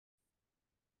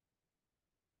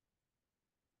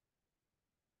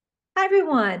Hi,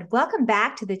 everyone. Welcome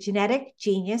back to the Genetic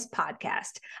Genius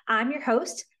Podcast. I'm your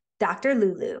host, Dr.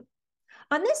 Lulu.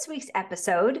 On this week's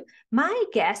episode, my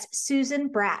guest, Susan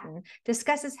Bratton,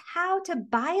 discusses how to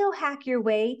biohack your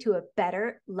way to a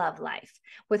better love life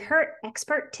with her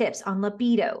expert tips on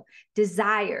libido,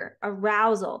 desire,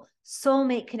 arousal,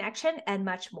 soulmate connection, and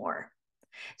much more.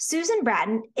 Susan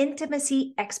Bratton,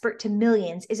 intimacy expert to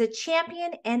millions, is a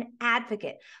champion and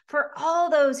advocate for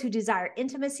all those who desire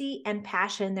intimacy and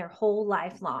passion their whole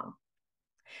life long.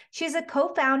 She is a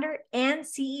co-founder and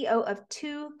CEO of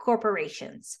two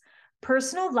corporations,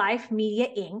 Personal Life Media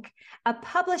Inc., a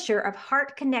publisher of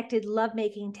heart-connected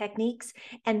lovemaking techniques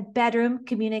and bedroom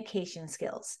communication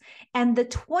skills, and The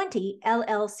 20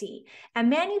 LLC, a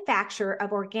manufacturer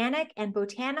of organic and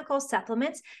botanical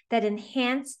supplements that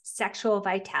enhance sexual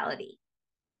vitality.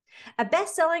 A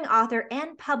best-selling author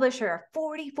and publisher of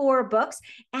 44 books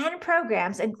and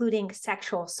programs, including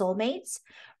Sexual Soulmates,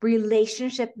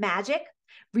 Relationship Magic,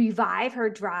 Revive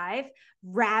Her Drive,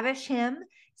 Ravish Him,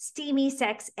 Steamy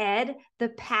Sex Ed, The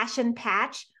Passion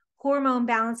Patch, Hormone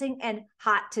Balancing, and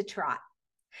Hot To Trot.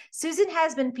 Susan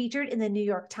has been featured in the New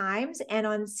York Times and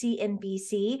on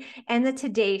CNBC and the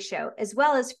Today Show, as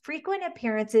well as frequent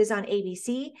appearances on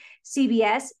ABC,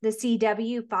 CBS, the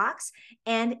CW, Fox,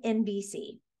 and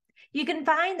NBC. You can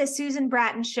find the Susan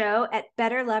Bratton Show at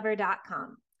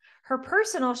betterlover.com. Her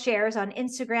personal shares on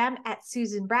Instagram at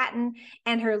Susan Bratton,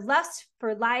 and her Lust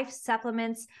for Life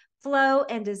supplements, Flow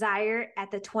and Desire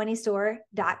at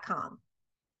the20store.com.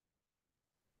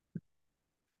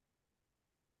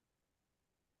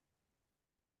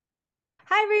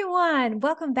 Hi, everyone.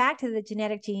 Welcome back to the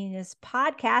Genetic Genius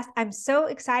Podcast. I'm so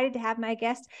excited to have my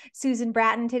guest, Susan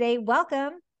Bratton, today.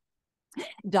 Welcome.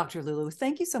 Dr. Lulu,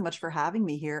 thank you so much for having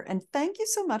me here. And thank you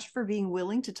so much for being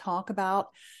willing to talk about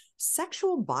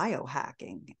sexual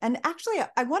biohacking. And actually,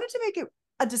 I wanted to make it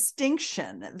a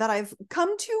distinction that I've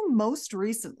come to most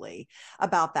recently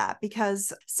about that,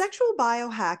 because sexual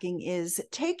biohacking is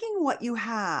taking what you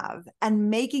have and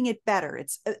making it better.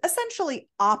 It's essentially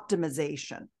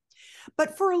optimization.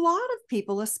 But for a lot of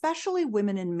people, especially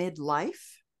women in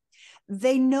midlife,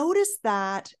 they notice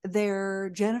that their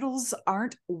genitals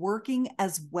aren't working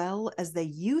as well as they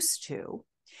used to.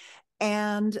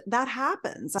 And that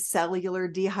happens. Cellular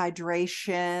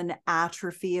dehydration,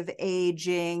 atrophy of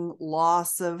aging,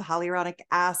 loss of hyaluronic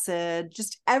acid,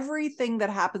 just everything that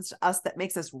happens to us that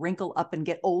makes us wrinkle up and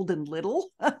get old and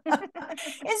little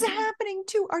is happening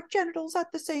to our genitals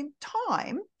at the same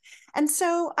time. And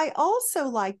so I also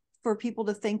like for people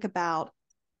to think about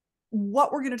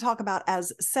what we're going to talk about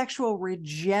as sexual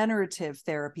regenerative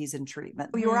therapies and treatment.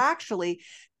 You're actually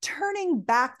turning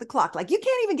back the clock. Like, you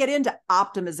can't even get into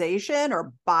optimization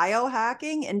or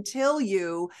biohacking until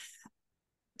you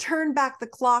turn back the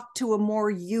clock to a more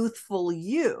youthful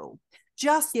you.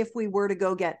 Just if we were to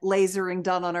go get lasering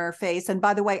done on our face. And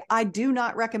by the way, I do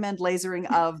not recommend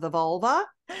lasering of the vulva,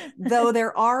 though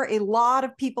there are a lot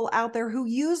of people out there who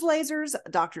use lasers,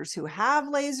 doctors who have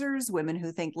lasers, women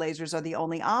who think lasers are the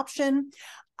only option.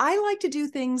 I like to do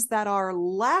things that are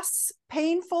less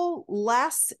painful,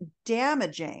 less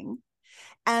damaging,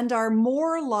 and are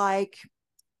more like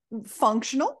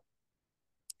functional,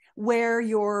 where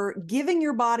you're giving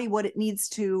your body what it needs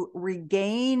to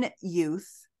regain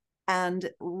youth and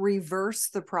reverse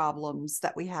the problems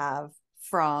that we have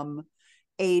from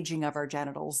aging of our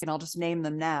genitals. And I'll just name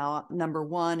them now. Number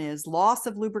one is loss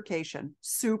of lubrication,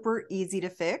 super easy to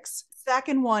fix.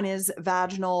 Second one is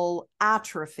vaginal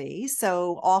atrophy,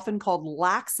 so often called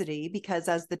laxity, because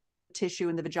as the tissue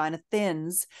in the vagina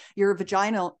thins, your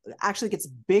vagina actually gets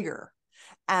bigger.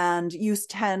 And you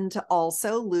tend to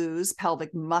also lose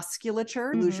pelvic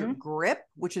musculature, lose your grip,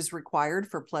 which is required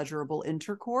for pleasurable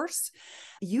intercourse.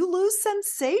 You lose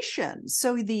sensation.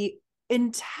 So the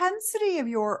intensity of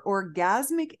your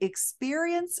orgasmic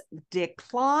experience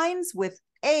declines with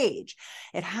age.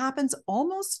 It happens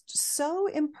almost so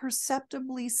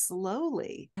imperceptibly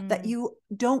slowly that you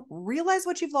don't realize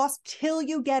what you've lost till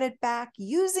you get it back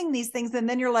using these things. And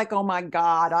then you're like, oh my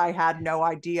God, I had no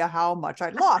idea how much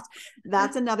I'd lost.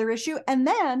 That's another issue. And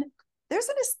then there's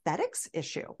an aesthetics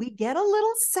issue. We get a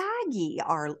little saggy.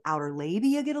 Our outer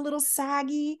labia get a little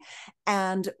saggy,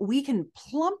 and we can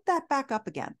plump that back up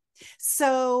again.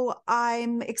 So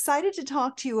I'm excited to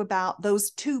talk to you about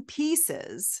those two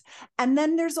pieces. And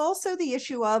then there's also the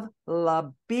issue of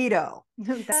libido.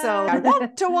 So I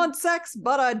want sex,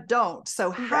 but I don't.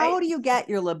 So how do you get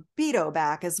your libido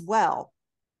back as well?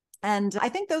 And I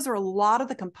think those are a lot of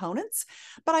the components,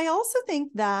 but I also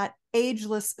think that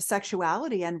ageless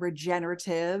sexuality and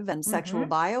regenerative and sexual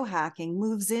biohacking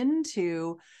moves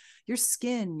into your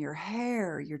skin, your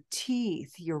hair, your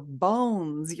teeth, your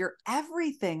bones, your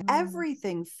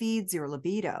everything feeds your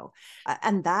libido.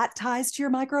 And that ties to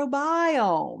your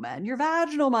microbiome and your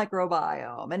vaginal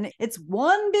microbiome. And it's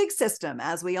one big system,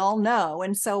 as we all know.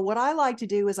 And so what I like to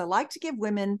do is I like to give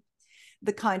women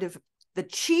the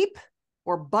cheap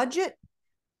or budget,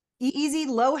 easy,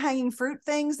 low-hanging fruit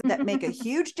things that make a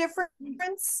huge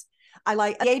difference. I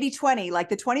like the 80-20, like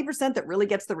the 20% that really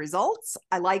gets the results.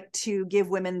 I like to give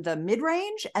women the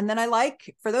mid-range. And then I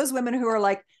like, for those women who are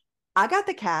like, I got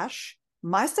the cash,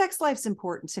 my sex life's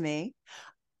important to me,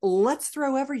 let's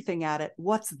throw everything at it.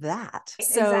 What's that?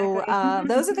 So Exactly.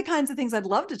 those are the kinds of things I'd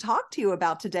love to talk to you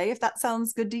about today, if that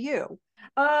sounds good to you.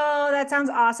 Oh, that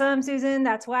sounds awesome, Susan.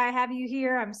 That's why I have you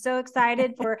here. I'm so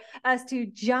excited for us to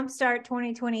jumpstart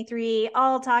 2023,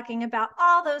 all talking about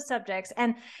all those subjects.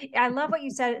 And I love what you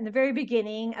said in the very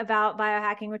beginning about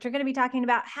biohacking, which we're going to be talking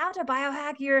about how to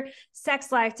biohack your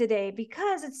sex life today,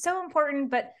 because it's so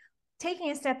important. But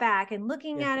taking a step back and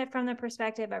looking at it from the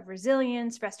perspective of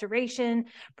resilience, restoration,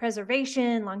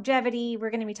 preservation, longevity,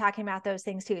 we're going to be talking about those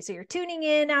things too. So you're tuning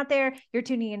in out there, you're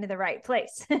tuning into the right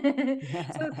place.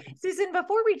 So Susan,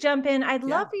 before we jump in, I'd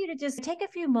love for you to just take a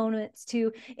few moments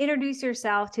to introduce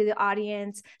yourself to the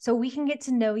audience so we can get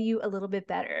to know you a little bit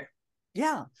better.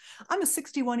 Yeah, I'm a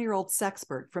 61-year-old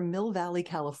sexpert from Mill Valley,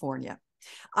 California.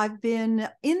 I've been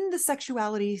in the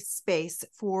sexuality space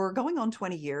for going on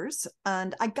 20 years,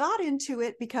 and I got into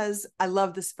it because I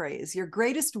love this phrase, your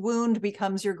greatest wound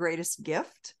becomes your greatest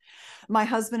gift. My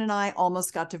husband and I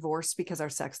almost got divorced because our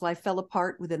sex life fell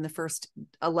apart within the first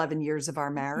 11 years of our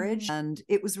marriage. And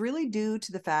it was really due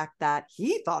to the fact that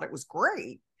he thought it was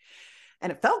great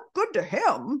and it felt good to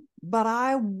him, but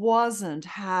I wasn't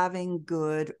having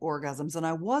good orgasms, and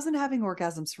I wasn't having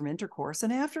orgasms from intercourse.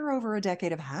 And after over a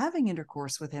decade of having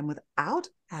intercourse with him without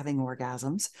having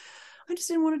orgasms, I just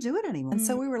didn't want to do it anymore. And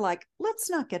so we were like, let's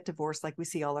not get divorced like we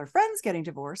see all our friends getting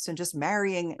divorced and just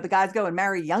marrying, the guys go and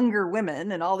marry younger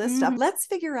women and all this stuff. Let's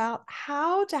figure out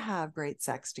how to have great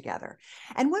sex together.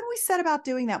 And when we set about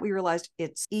doing that, we realized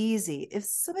it's easy. If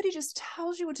somebody just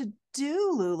tells you what to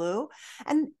do, Lulu,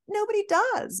 and nobody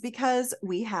does, because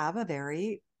we have a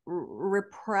very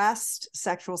repressed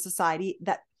sexual society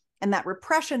and that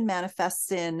repression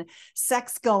manifests in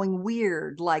sex going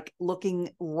weird, like looking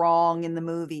wrong in the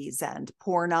movies and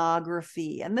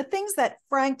pornography and the things that,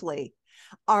 frankly,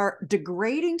 are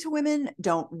degrading to women,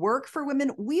 don't work for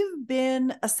women. We've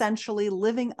been essentially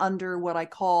living under what I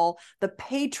call the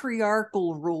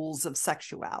patriarchal rules of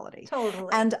sexuality. Totally.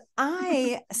 And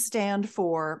I stand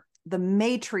for the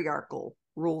matriarchal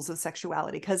rules of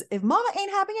sexuality, because if mama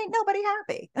ain't happy, ain't nobody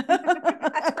happy.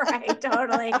 That's right.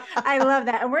 Totally. I love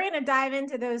that. And we're going to dive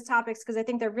into those topics because I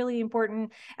think they're really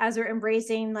important as we're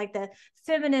embracing like the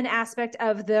feminine aspect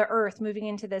of the earth, moving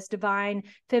into this divine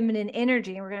feminine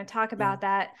energy. And we're going to talk about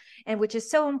that, and which is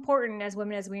so important as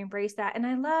women as we embrace that. And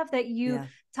I love that you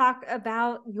talk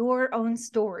about your own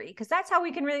story, because that's how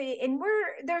we can really, and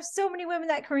there's so many women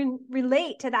that can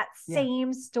relate to that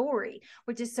same story,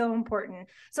 which is so important.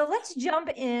 So let's jump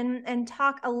in and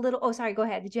talk a little. Oh, sorry, go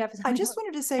ahead. Did you have something? I just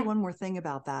wanted to say one more thing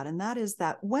about that. And that is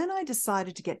that when I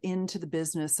decided to get into the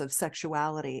business of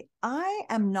sexuality, I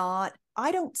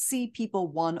don't see people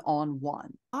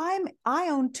one-on-one. I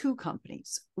own two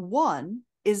companies. One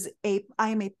is I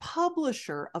am a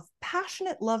publisher of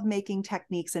passionate lovemaking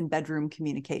techniques and bedroom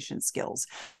communication skills.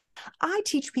 I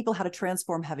teach people how to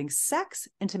transform having sex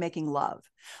into making love.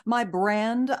 My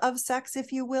brand of sex,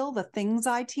 if you will, the things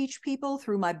I teach people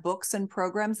through my books and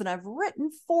programs, and I've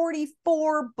written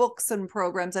 44 books and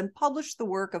programs and published the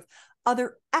work of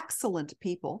other excellent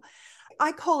people.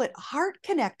 I call it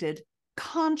heart-connected,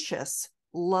 conscious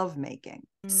lovemaking.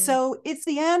 So it's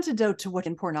the antidote to what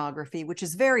in pornography, which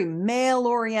is very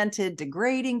male-oriented,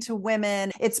 degrading to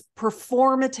women. It's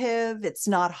performative. It's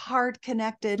not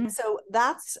heart-connected. So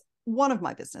that's one of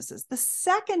my businesses. The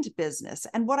second business,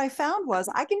 and what I found was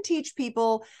I can teach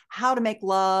people how to make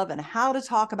love and how to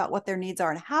talk about what their needs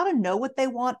are and how to know what they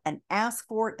want and ask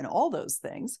for it and all those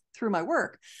things through my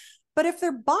work. But if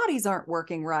their bodies aren't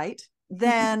working right,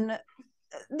 then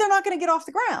they're not going to get off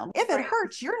the ground. If it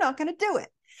hurts, you're not going to do it.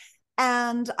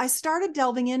 And I started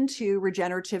delving into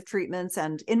regenerative treatments,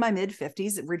 and in my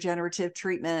mid-50s, regenerative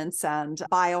treatments and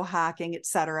biohacking, et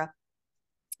cetera.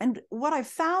 And what I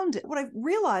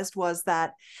realized was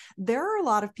that there are a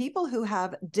lot of people who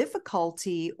have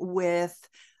difficulty with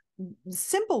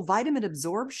simple vitamin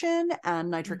absorption and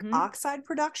nitric oxide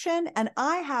production. And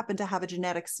I happen to have a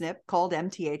genetic SNP called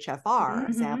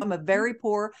MTHFR. I'm a very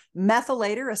poor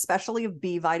methylator, especially of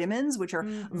B vitamins, which are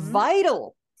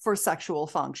vital for sexual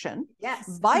function,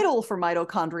 yes, vital for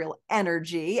mitochondrial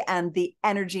energy and the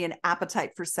energy and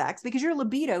appetite for sex, because your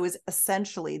libido is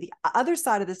essentially the other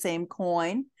side of the same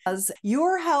coin, as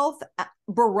your health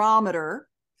barometer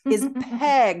is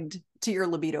pegged to your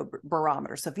libido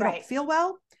barometer. So if you don't feel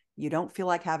well, you don't feel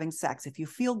like having sex. If you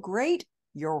feel great,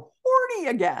 you're horny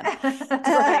again.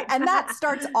 And that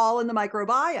starts all in the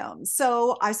microbiome.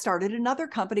 So I started another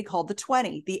company called the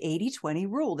 20, the 80-20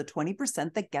 rule, the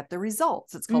 20% that get the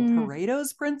results. It's called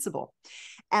Pareto's Principle.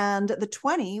 And the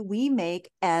 20, we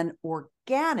make an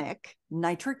organic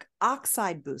nitric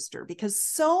oxide booster, because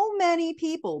so many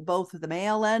people, both the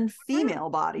male and female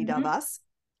bodied of us,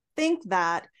 think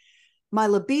that my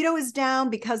libido is down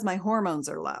because my hormones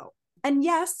are low. And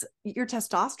yes, your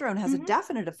testosterone has a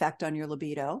definite effect on your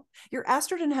libido. Your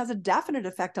estrogen has a definite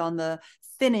effect on the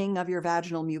thinning of your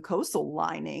vaginal mucosal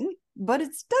lining, but it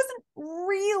doesn't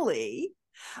really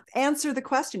answer the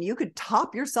question. You could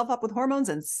top yourself up with hormones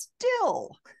and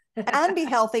still and be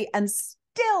healthy and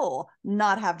still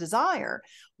not have desire.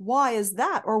 Why is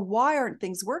that? Or why aren't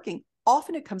things working?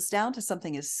 Often it comes down to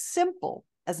something as simple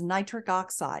as nitric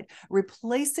oxide,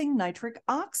 replacing nitric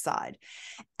oxide.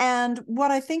 And what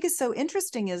I think is so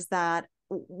interesting is that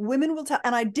women will tell,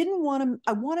 and I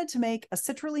wanted to make a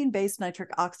citrulline-based nitric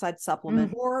oxide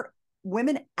supplement for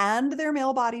women and their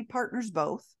male-bodied partners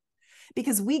both,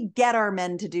 because we get our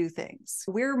men to do things.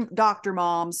 We're doctor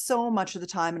moms so much of the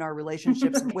time in our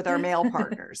relationships with our male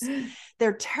partners.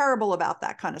 They're terrible about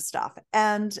that kind of stuff.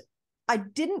 And I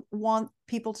didn't want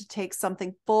people to take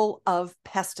something full of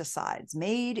pesticides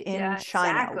made in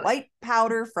China, white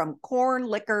powder from corn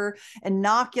liquor,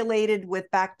 inoculated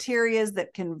with bacteria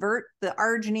that convert the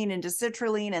arginine into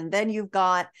citrulline. And then you've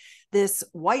got this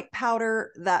white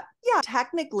powder that,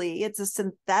 technically it's a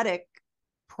synthetic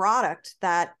product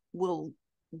that will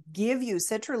give you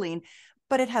citrulline,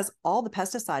 but it has all the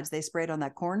pesticides they sprayed on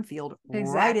that cornfield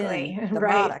right in the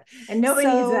product. And nobody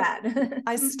needs that.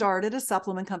 I started a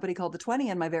supplement company called the 20,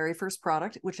 and my very first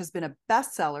product, which has been a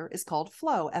bestseller, is called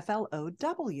Flow, Flow.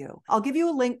 I'll give you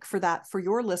a link for that for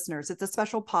your listeners. It's a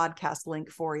special podcast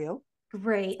link for you.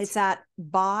 Great. It's at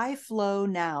Buy Flow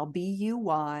Now,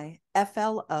 BuyFlowNow,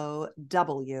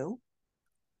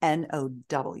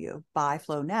 Buy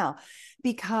Flow Now,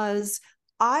 because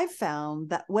I've found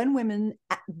that when women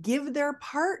give their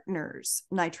partners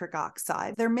nitric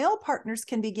oxide, their male partners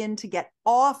can begin to get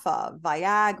off of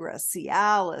Viagra,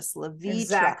 Cialis,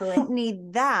 Levitra. They don't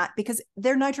need that because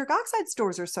their nitric oxide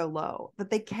stores are so low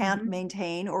that they can't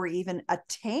maintain or even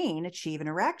achieve an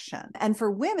erection. And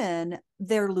for women,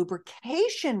 their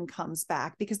lubrication comes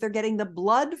back because they're getting the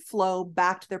blood flow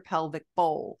back to their pelvic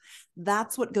bowl.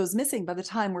 That's what goes missing. By the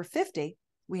time we're 50,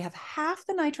 we have half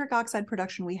the nitric oxide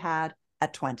production we had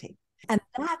at 20. And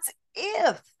that's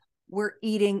if we're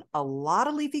eating a lot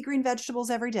of leafy green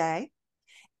vegetables every day,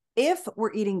 if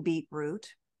we're eating beetroot,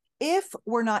 if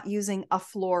we're not using a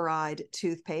fluoride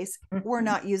toothpaste, we're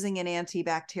not using an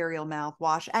antibacterial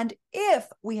mouthwash, and if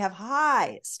we have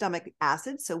high stomach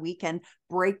acid, so we can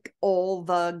break all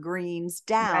the greens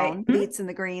down, beets and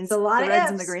the greens, the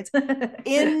reds and the greens,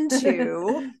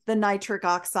 into the nitric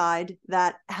oxide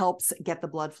that helps get the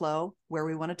blood flow where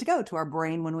we want it to go, to our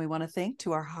brain when we want to think,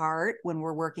 to our heart when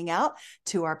we're working out,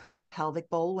 to our pelvic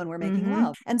bowl when we're making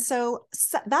love. And so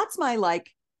that's my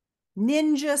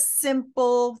ninja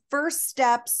simple first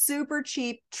step, super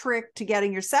cheap trick to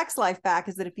getting your sex life back,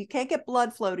 is that if you can't get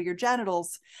blood flow to your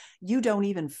genitals, you don't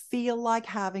even feel like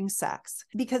having sex.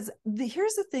 Because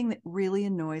here's the thing that really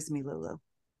annoys me, Lulu.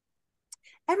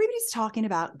 Everybody's talking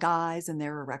about guys and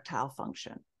their erectile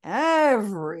function.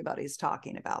 Everybody's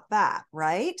talking about that,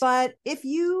 right? But if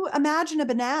you imagine a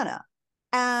banana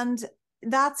and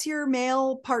that's your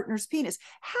male partner's penis,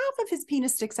 half of his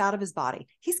penis sticks out of his body.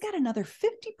 He's got another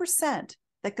 50%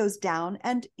 that goes down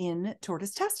and in toward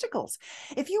his testicles.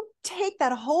 If you take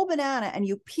that whole banana and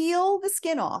you peel the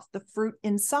skin off, the fruit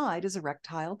inside is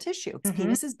erectile tissue. His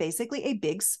penis is basically a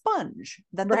big sponge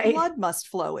that the blood must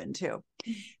flow into.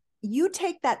 You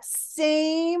take that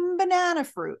same banana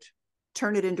fruit,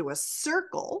 turn it into a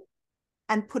circle,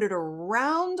 and put it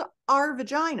around our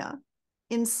vagina,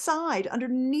 inside,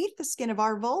 underneath the skin of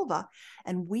our vulva,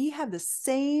 and we have the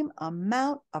same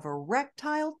amount of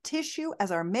erectile tissue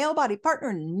as our male body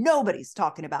partner. Nobody's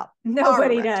talking about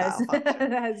Nobody does.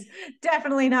 That's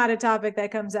definitely not a topic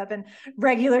that comes up in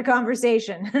regular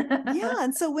conversation.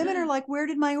 And so women are like, where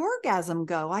did my orgasm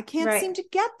go? I can't seem to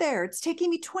get there. It's taking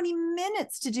me 20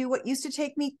 minutes to do what used to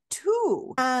take me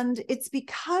 2. And it's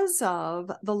because of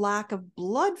the lack of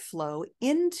blood flow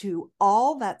into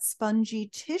all that spongy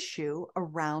tissue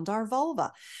around our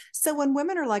vulva. So when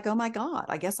women are like, oh my God, not.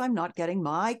 I guess I'm not getting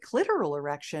my clitoral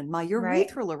erection, my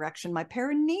urethral erection, my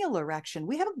perineal erection.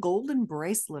 We have a golden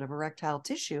bracelet of erectile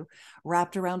tissue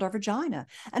wrapped around our vagina.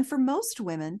 And for most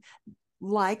women,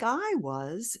 like I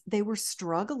was, they were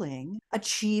struggling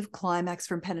achieve climax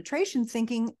from penetration,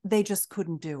 thinking they just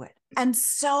couldn't do it. And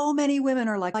so many women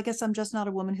are like, I guess I'm just not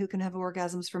a woman who can have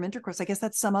orgasms from intercourse. I guess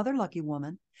that's some other lucky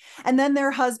woman. And then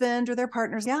their husband or their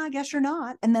partner's, yeah, I guess you're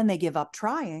not. And then they give up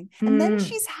trying. And then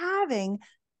she's having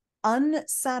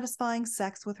unsatisfying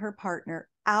sex with her partner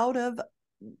out of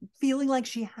feeling like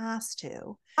she has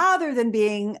to, rather than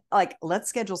being like, let's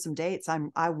schedule some dates.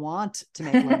 I want to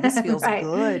make love. This feels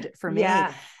good for me.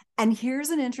 Yeah. And here's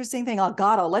an interesting thing. Oh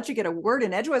God, I'll let you get a word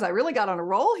in edgewise. I really got on a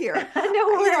roll here. No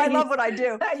worries. I love what I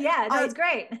do. Yeah, no, it's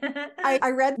great.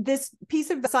 I read this piece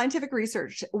of scientific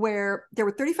research where there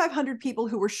were 3,500 people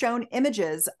who were shown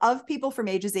images of people from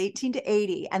ages 18 to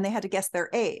 80, and they had to guess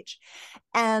their age.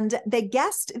 And they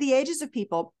guessed the ages of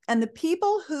people, and the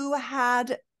people who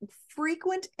had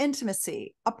frequent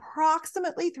intimacy,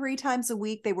 approximately 3 times a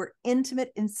week, they were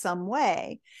intimate in some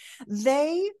way.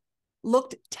 They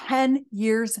looked 10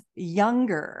 years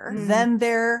younger than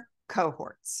their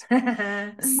cohorts.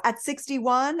 At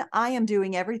 61, I am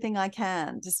doing everything I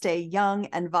can to stay young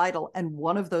and vital. And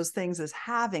one of those things is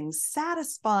having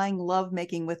satisfying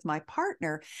lovemaking with my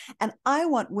partner. And I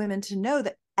want women to know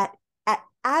that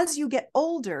as you get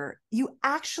older, you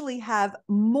actually have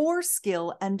more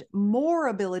skill and more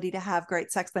ability to have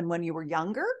great sex than when you were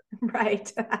younger.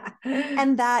 Right.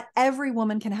 And that every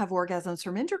woman can have orgasms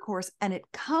from intercourse. And it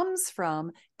comes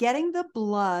from getting the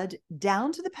blood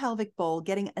down to the pelvic bowl,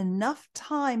 getting enough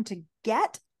time to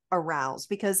get aroused,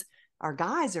 because our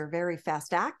guys are very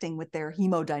fast acting with their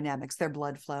hemodynamics, their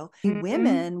blood flow.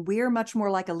 Women, we're much more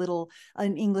like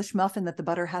an English muffin that the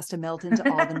butter has to melt into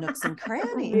all the nooks and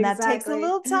crannies. And that takes a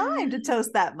little time to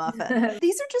toast that muffin.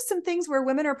 These are just some things where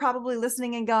women are probably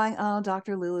listening and going, oh,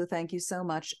 Dr. Lulu, thank you so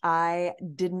much. I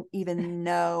didn't even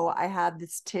know I had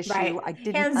this tissue. I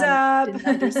didn't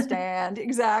understand.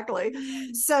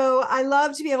 Exactly. So I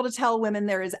love to be able to tell women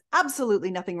there is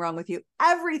absolutely nothing wrong with you.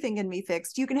 Everything can be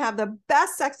fixed. You can have the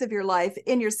best sex of your life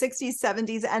in your 60s,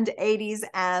 70s, and 80s,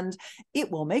 and it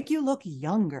will make you look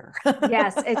younger.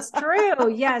 Yes, it's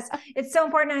true. Yes, it's so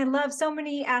important. I love so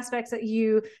many aspects that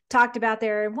you talked about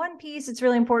there. And one piece it's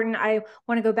really important I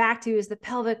want to go back to is the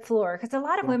pelvic floor, because a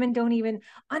lot of women don't even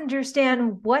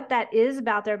understand what that is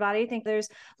about their body. I think there's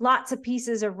lots of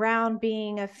pieces around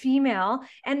being a female,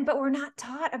 but we're not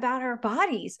taught about our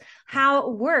bodies, how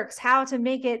it works, how to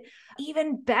make it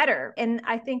even better. And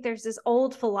I think there's this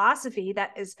old philosophy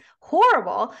that is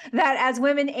horrible, that as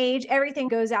women age, everything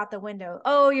goes out the window.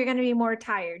 Oh, you're going to be more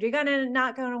tired. You're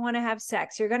not going to want to have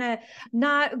sex. You're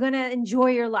not going to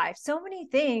enjoy your life. So many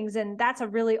things. And that's a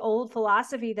really old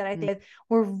philosophy that I think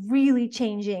we're really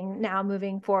changing now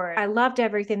moving forward. I loved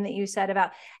everything that you said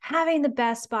about having the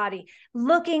best body,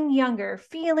 looking younger,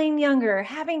 feeling younger,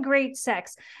 having great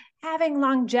sex, having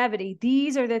longevity.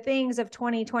 These are the things of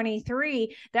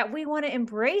 2023 that we want to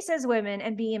embrace as women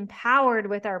and be empowered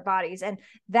with our bodies. And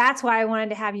that's why I wanted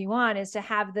to have you on, is to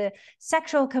have the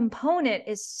sexual component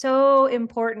is so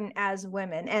important as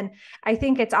women. And I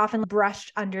think it's often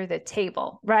brushed under the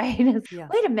table, right? Yeah.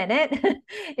 Wait a minute.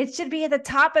 It should be at the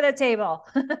top of the table.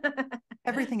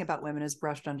 Everything about women is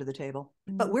brushed under the table,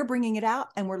 but we're bringing it out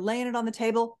and we're laying it on the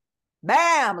table.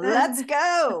 Bam, let's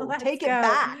go. Take it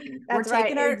back. We're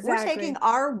taking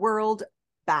our world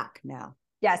back now.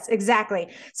 Yes, exactly.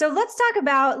 So let's talk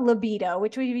about libido,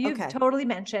 which you've totally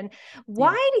mentioned.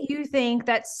 Why do you think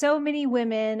that so many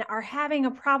women are having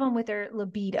a problem with their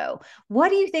libido? What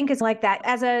do you think is like that?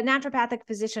 As a naturopathic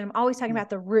physician, I'm always talking about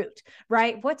the root,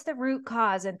 right? What's the root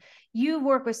cause? And you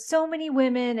work with so many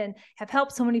women and have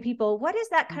helped so many people. What is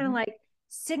that kind of like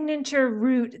signature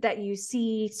root that you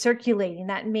see circulating,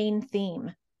 that main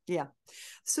theme? Yeah.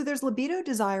 So there's libido,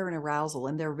 desire, and arousal,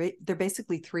 and they're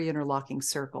basically 3 interlocking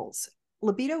circles.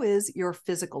 Libido is your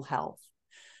physical health.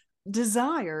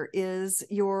 Desire is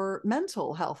your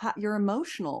mental health, your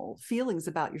emotional feelings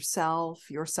about yourself,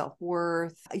 your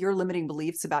self-worth, your limiting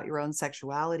beliefs about your own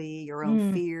sexuality, your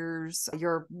own fears,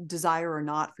 your desire or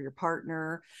not for your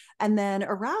partner. And then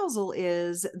arousal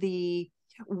is the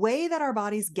way that our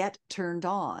bodies get turned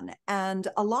on. And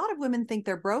a lot of women think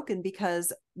they're broken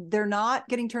because they're not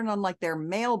getting turned on like their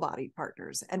male-bodied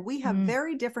partners. And we have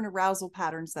very different arousal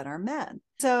patterns than our men.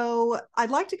 So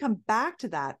I'd like to come back to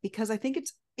that because I think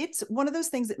it's it's one of those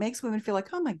things that makes women feel like,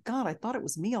 oh my God, I thought it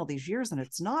was me all these years and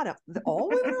it's not. All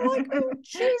women are like, oh,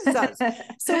 Jesus.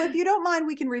 So if you don't mind,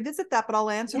 we can revisit that, but I'll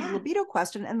answer the libido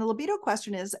question. And the libido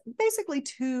question is basically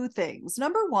two things.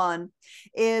 Number one,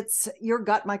 it's your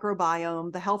gut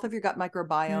microbiome, the health of your gut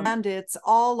microbiome, and it's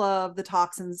all of the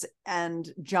toxins and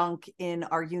junk in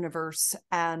our universe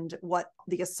and what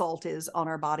the assault is on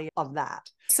our body of that.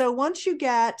 So once you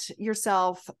get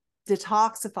yourself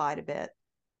detoxified a bit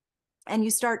and you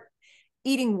start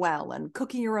eating well and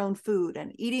cooking your own food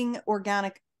and eating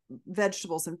organic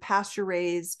vegetables and pasture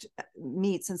raised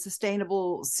meats and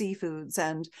sustainable seafoods,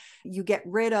 and you get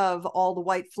rid of all the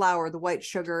white flour, the white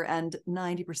sugar, and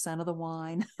 90% of the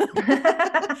wine.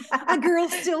 A girl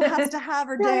still has to have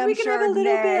her damn we can Chardonnay.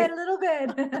 have a little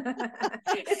bit.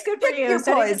 It's good for Pick you. your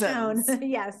Setting the poisons. tone.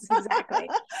 Yes, exactly.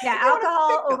 Yeah,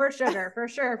 alcohol over sugar for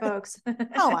sure, folks.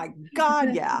 Oh my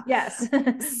God, yeah. Yes.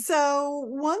 So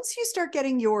once you start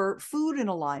getting your food in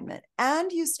alignment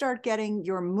and you start getting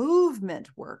your movement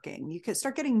working, you can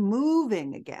start getting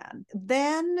moving again,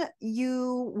 then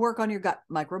you work on your gut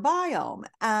microbiome,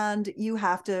 and you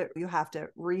have to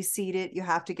reseed it. You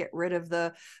have to get rid of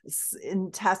the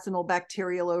intestinal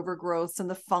bacterial overgrowths and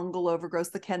the fungal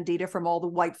overgrowths, the candida from all the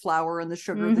white flour and the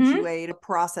sugar that you ate,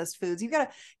 processed foods. You've got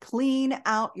to clean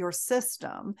out your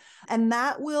system, and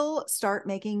that will start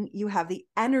making you have the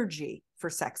energy for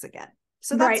sex again.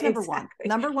 So that's number one.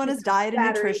 Number one is diet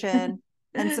and nutrition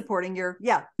and supporting your,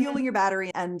 fueling your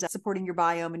battery and supporting your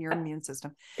biome and your immune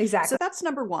system. Exactly. So that's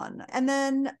number one. And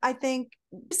then I think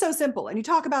it's so simple, and you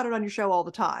talk about it on your show all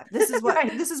the time. This is what,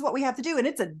 this is what we have to do. And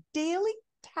it's a daily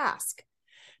task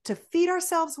to feed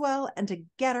ourselves well and to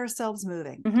get ourselves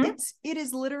moving. It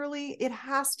is literally, it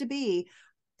has to be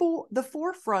for the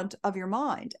forefront of your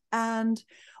mind. And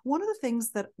one of the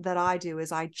things that I do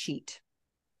is I cheat.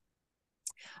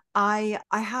 I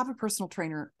have a personal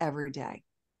trainer every day.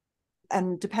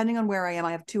 And depending on where I am,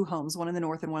 I have two homes, one in the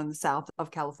north and one in the south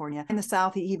of California. In the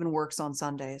south, he even works on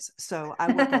Sundays. So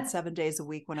I work out 7 days a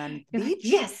week when I'm at the beach.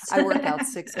 Yes. I work out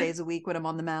 6 days a week when I'm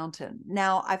on the mountain.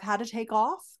 Now, I've had to take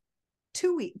off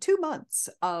 2 months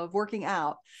of working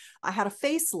out. I had a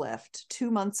facelift 2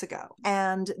 months ago,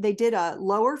 and they did a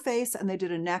lower face and they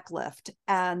did a neck lift.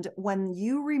 And when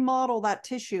you remodel that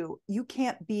tissue, you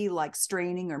can't be like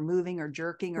straining or moving or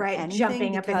jerking or anything,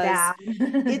 jumping up and down.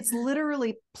 It's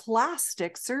literally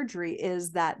plastic surgery,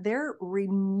 is that they're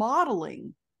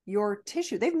remodeling your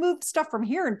tissue. They've moved stuff from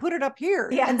here and put it up here.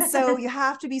 Yeah. And so you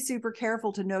have to be super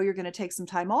careful to know you're going to take some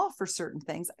time off for certain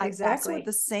things. Exactly. I also at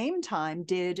the same time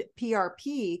did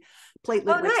PRP,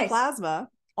 platelet-rich plasma,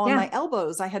 on my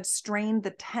elbows. I had strained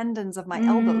the tendons of my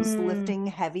elbows lifting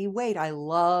heavy weight. I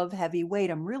love heavy weight.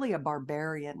 I'm really a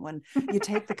barbarian. When you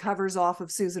take the covers off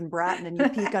of Susan Bratton and you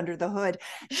peek under the hood,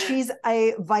 she's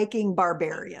a Viking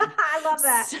barbarian. I love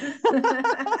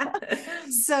that.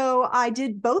 So I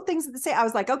did both things at the same. I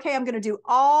was like, okay, I'm going to do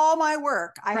all my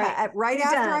work. Right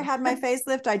after I had my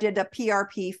facelift, I did a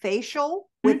PRP facial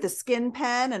with the skin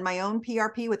pen and my own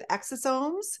PRP with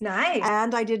exosomes. Nice.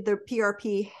 And I did the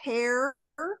PRP hair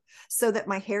so that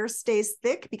my hair stays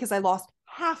thick, because I lost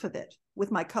half of it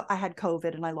with I had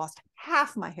COVID and I lost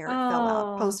half my hair. It fell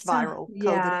out post-viral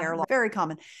COVID hair loss. Very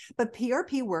common, but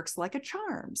PRP works like a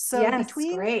charm. So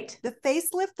between the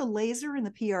facelift, the laser, and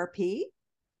the PRP,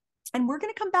 and we're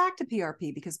going to come back to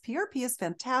PRP because PRP is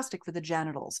fantastic for the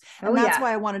genitals. And that's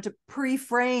why I wanted to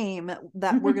pre-frame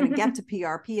that we're going to get to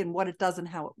PRP and what it does and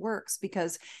how it works,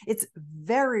 because it's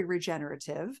very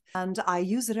regenerative and I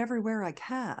use it everywhere I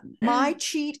can. My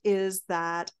cheat is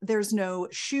that there's no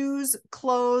shoes,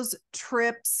 clothes,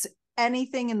 trips,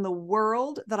 anything in the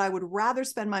world that I would rather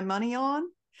spend my money on.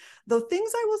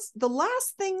 The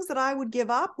last things that I would give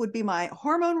up would be my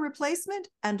hormone replacement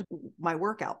and my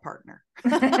workout partner.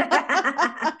 Two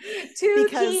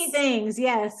key things.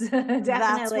 Yes, definitely.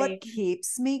 That's what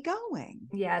keeps me going.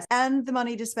 Yes. And the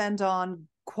money to spend on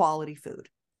quality food.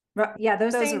 Yeah,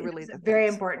 those things are really very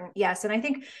important. Yes. And I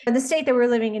think in the state that we're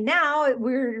living in now,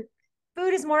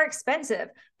 food is more expensive,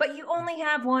 but you only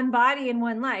have one body and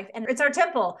one life, and it's our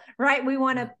temple, right? We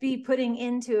want to be putting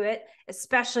into it,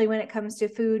 especially when it comes to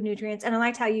food, nutrients. And I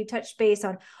liked how you touched base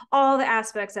on all the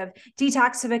aspects of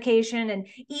detoxification and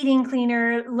eating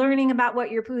cleaner, learning about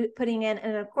what you're putting in.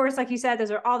 And of course, like you said,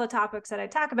 those are all the topics that I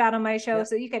talk about on my show.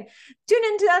 So you can tune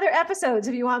into other episodes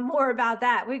if you want more about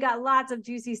that. We got lots of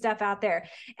juicy stuff out there.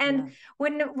 And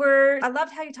I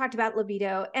loved how you talked about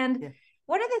libido, and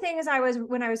One of the things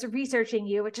when I was researching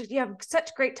you, which is, you have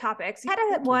such great topics, you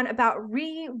had one about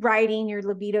rewriting your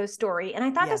libido story. And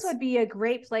I thought this would be a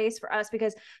great place for us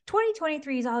because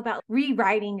 2023 is all about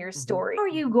rewriting your story. How are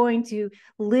you going to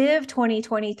live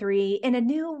 2023 in a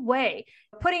new way?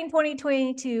 Putting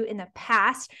 2022 in the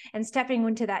past and stepping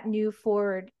into that new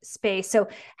forward space. So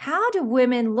how do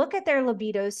women look at their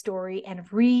libido story and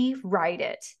rewrite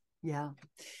it? Yeah,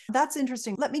 that's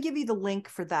interesting. Let me give you the link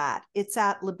for that. It's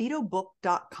at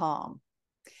libidobook.com.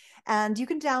 And you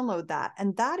can download that.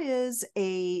 And that is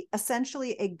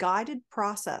essentially a guided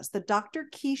process that Dr.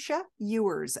 Keisha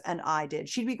Ewers and I did.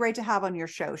 She'd be great to have on your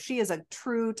show. She is a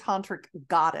true tantric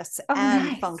goddess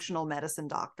and functional medicine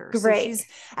doctor. Great. So she's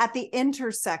at the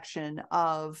intersection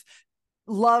of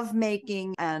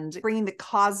lovemaking and bringing the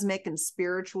cosmic and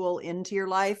spiritual into your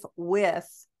life with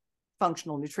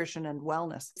functional nutrition and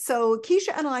wellness. So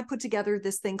Keisha and I put together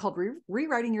this thing called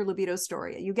Rewriting Your Libido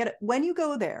Story. You get it when you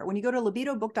go there, when you go to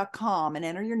libidobook.com and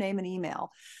enter your name and email,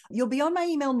 you'll be on my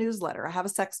email newsletter. I have a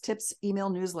sex tips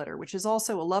email newsletter, which is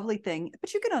also a lovely thing,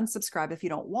 but you can unsubscribe if you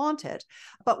don't want it.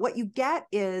 But what you get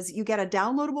is you get a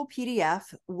downloadable PDF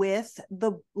with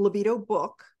the libido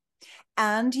book,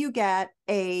 and you get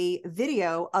a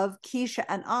video of Keisha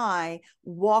and I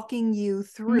walking you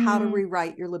through how to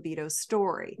rewrite your libido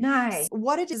story. Nice.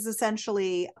 What it is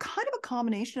essentially kind of a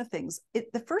combination of things.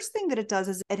 The first thing that it does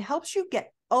is it helps you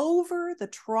get over the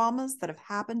traumas that have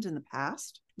happened in the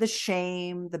past. The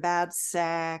shame, the bad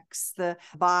sex, the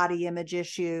body image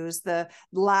issues, the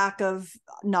lack of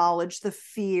knowledge, the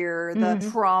fear, the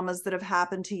traumas that have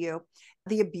happened to you,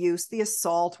 the abuse, the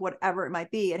assault, whatever it might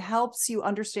be. It helps you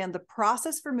understand the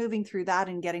process for moving through that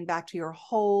and getting back to your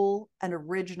whole and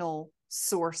original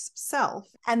source self.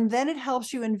 And then it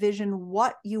helps you envision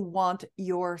what you want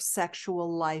your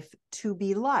sexual life to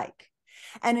be like.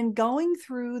 And in going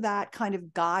through that kind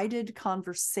of guided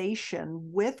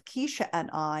conversation with Keisha and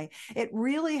I, it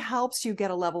really helps you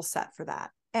get a level set for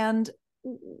that. And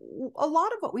a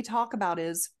lot of what we talk about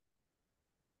is,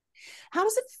 how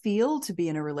does it feel to be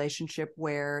in a relationship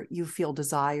where you feel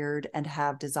desired and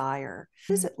have desire?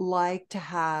 What is it like to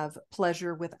have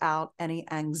pleasure without any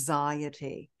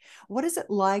anxiety? What is it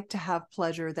like to have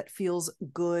pleasure that feels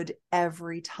good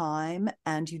every time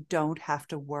and you don't have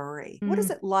to worry? What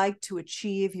is it like to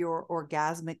achieve your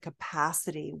orgasmic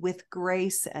capacity with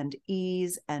grace and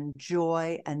ease and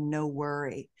joy and no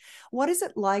worry? What is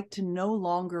it like to no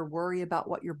longer worry about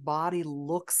what your body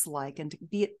looks like and to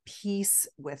be at peace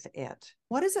with it?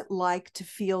 What is it like to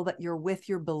feel that you're with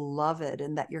your beloved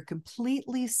and that you're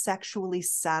completely sexually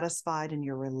satisfied in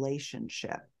your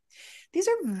relationship? These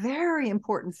are very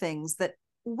important things that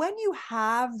when you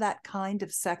have that kind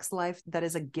of sex life that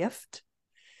is a gift,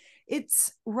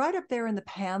 it's right up there in the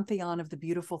pantheon of the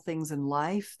beautiful things in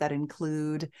life that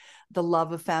include the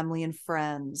love of family and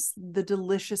friends, the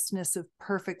deliciousness of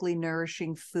perfectly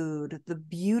nourishing food, the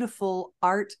beautiful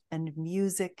art and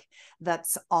music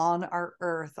that's on our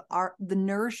earth, the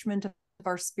nourishment of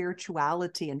our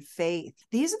spirituality and faith.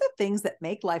 These are the things that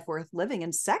make life worth living,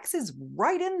 and sex is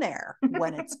right in there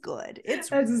when it's good.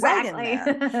 It's right in there.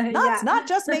 It's not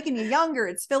just making you younger,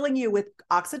 it's filling you with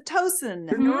oxytocin,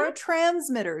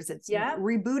 neurotransmitters, it's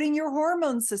rebooting your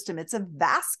hormone system. It's a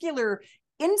vascular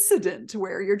incident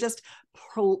where you're just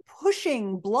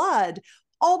pushing blood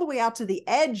all the way out to the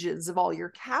edges of all your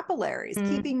capillaries,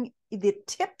 keeping the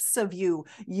tips of you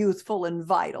youthful and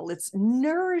vital. It's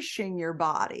nourishing your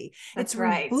body. It's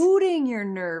rebooting your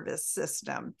nervous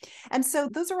system. And so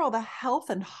those are all the health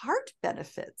and heart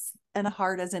benefits, and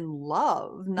heart as in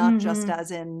love, not just as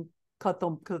in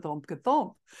kathump, kathump,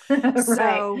 kathump.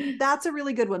 So that's a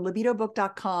really good one.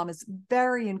 Libidobook.com is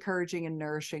very encouraging and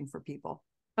nourishing for people.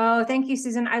 Oh, thank you,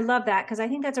 Susan. I love that because I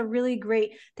think that's a really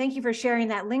great, thank you for sharing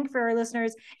that link for our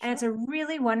listeners. And it's a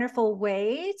really wonderful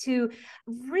way to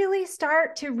really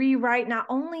start to rewrite not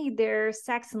only their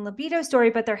sex and libido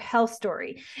story, but their health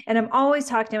story. And I'm always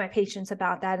talking to my patients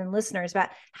about that and listeners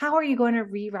about how are you going to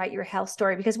rewrite your health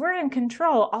story? Because we're in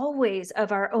control always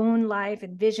of our own life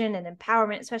and vision and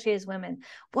empowerment, especially as women.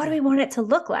 What do we want it to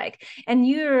look like? And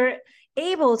you're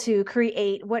able to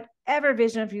create whatever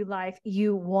vision of your life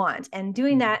you want, and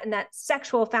doing that in that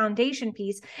sexual foundation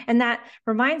piece. And that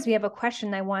reminds me of a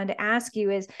question I wanted to ask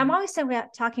you is, I'm always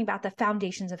talking about the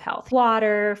foundations of health,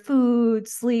 water, food,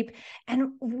 sleep.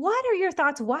 And what are your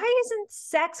thoughts? Why isn't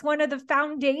sex one of the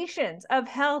foundations of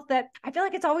health that I feel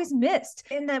like it's always missed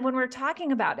in that when we're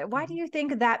talking about it? Why do you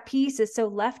think that piece is so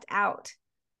left out?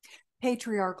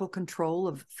 Patriarchal control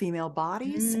of female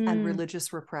bodies and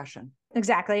religious repression.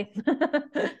 Exactly.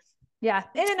 Yeah.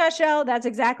 In a nutshell, that's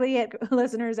exactly it,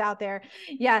 listeners out there.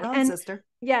 Yeah. And sister.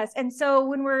 Yes. And so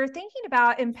when we're thinking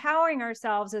about empowering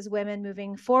ourselves as women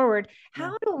moving forward,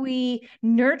 how do we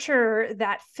nurture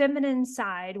that feminine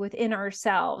side within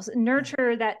ourselves,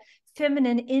 nurture that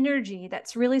feminine energy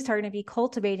that's really starting to be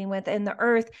cultivating within the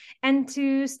earth, and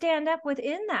to stand up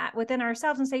within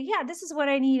ourselves and say, yeah, this is what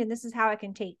I need. And this is how I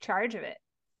can take charge of it.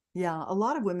 Yeah. A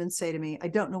lot of women say to me, I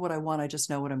don't know what I want. I just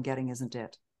know what I'm getting isn't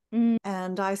it.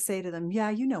 And I say to them, yeah,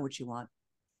 you know what you want.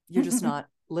 You're just not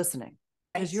listening.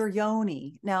 Because your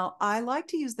yoni. Now, I like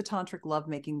to use the tantric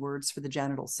lovemaking words for the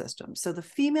genital system. So the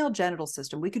female genital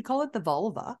system, we could call it the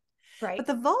vulva. Right. But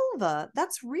the vulva,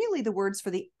 that's really the words for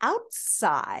the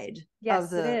outside of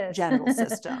the genital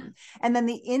system. And then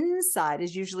the inside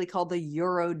is usually called the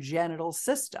urogenital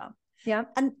system. Yeah.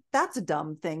 And that's a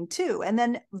dumb thing too. And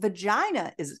then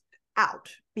vagina is out,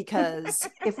 because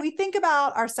if we think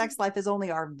about our sex life as only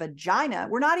our vagina,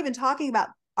 we're not even talking about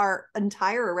our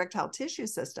entire erectile tissue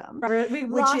system. We've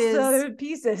lost the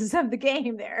pieces of the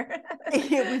game there.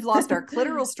 We've lost our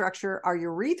clitoral structure, our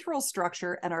urethral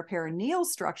structure, and our perineal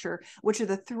structure, which are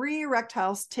the three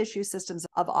erectile tissue systems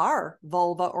of our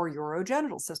vulva or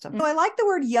urogenital system. So I like the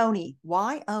word yoni,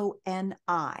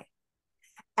 Y-O-N-I.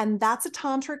 And that's a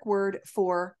tantric word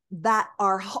for that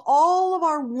are all of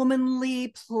our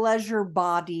womanly pleasure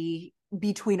body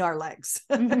between our legs.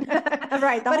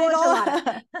 Right. The whole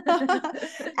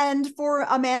enchilada. And for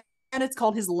a man, it's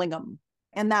called his lingam.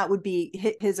 And that would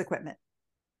be his equipment.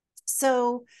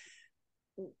 So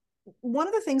one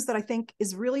of the things that I think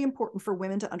is really important for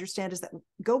women to understand is that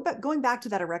going back to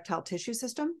that erectile tissue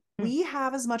system, we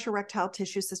have as much erectile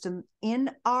tissue system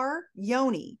in our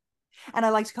yoni. And I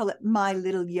like to call it my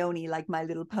little yoni, like My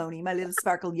Little Pony, my little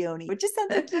sparkle yoni, which just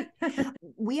sounds so cute.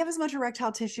 We have as much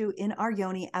erectile tissue in our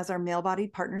yoni as our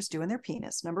male-bodied partners do in their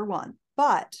penis, number one.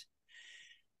 But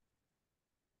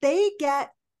they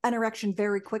get an erection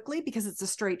very quickly because it's a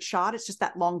straight shot. It's just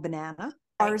that long banana.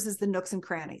 Ours is the nooks and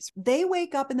crannies. They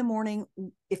wake up in the morning,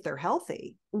 if they're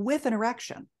healthy, with an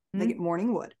erection. They get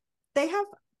morning wood. They have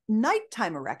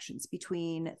nighttime erections,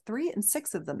 between 3 and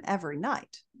 6 of them every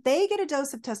night. They get a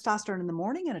dose of testosterone in the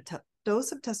morning and a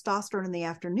dose of testosterone in the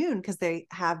afternoon because they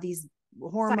have these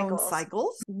hormone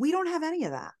cycles. We don't have any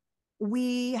of that.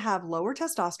 We have lower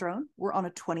testosterone. We're on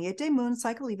a 28-day moon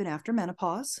cycle even after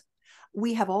menopause.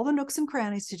 We have all the nooks and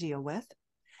crannies to deal with.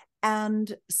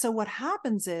 And so what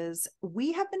happens is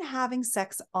we have been having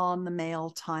sex on the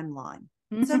male timeline.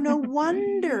 So no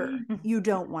wonder you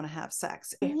don't want to have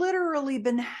sex. Literally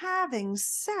been having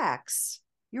sex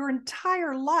your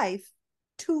entire life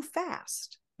too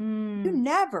fast. You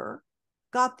never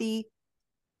got the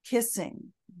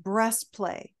kissing, breast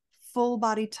play, full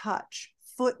body touch,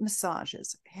 foot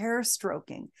massages, hair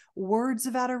stroking, words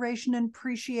of adoration and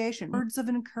appreciation, words of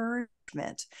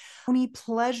encouragement, only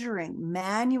pleasuring,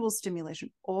 manual stimulation,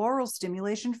 oral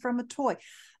stimulation from a toy.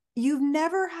 You've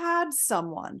never had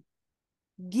someone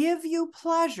give you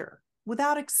pleasure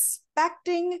without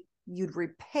expecting you'd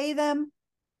repay them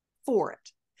for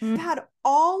it. We've had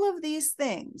all of these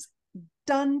things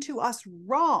done to us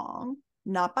wrong,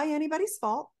 not by anybody's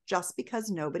fault, just because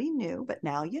nobody knew, but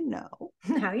now you know.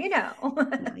 Now you know.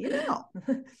 Now you know.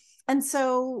 And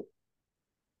so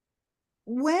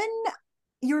when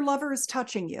your lover is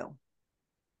touching you,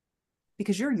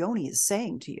 because your yoni is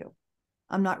saying to you,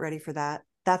 I'm not ready for that.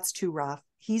 That's too rough.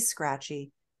 He's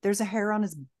scratchy. There's a hair on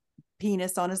his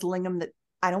penis, on his lingam that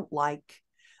I don't like.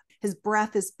 His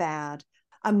breath is bad.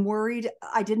 I'm worried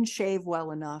I didn't shave well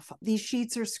enough. These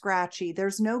sheets are scratchy.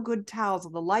 There's no good towels.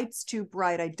 The light's too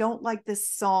bright. I don't like this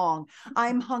song.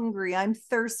 I'm hungry. I'm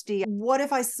thirsty. What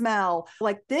if I smell?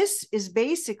 Like, this is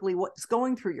basically what's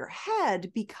going through your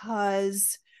head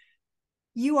because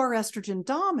you are estrogen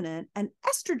dominant, and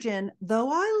estrogen, though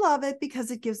I love it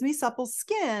because it gives me supple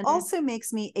skin, also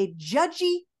makes me a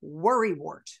judgy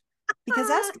worrywart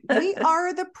because we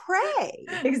are the prey.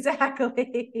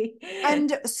 Exactly.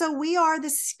 And so we are the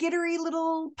skittery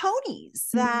little ponies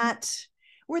that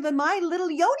we're the My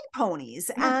Little Yoni ponies,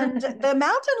 and the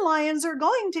mountain lions are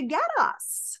going to get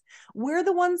us. We're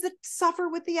the ones that suffer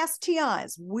with the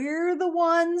STIs. We're the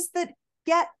ones that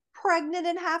get pregnant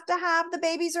and have to have the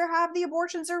babies or have the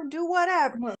abortions or do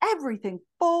whatever. Everything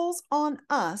falls on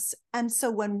us. And so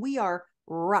when we are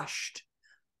rushed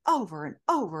over and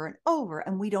over and over,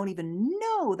 and we don't even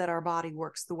know that our body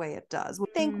works the way it does, we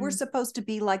think we're supposed to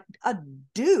be like a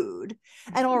dude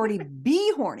and already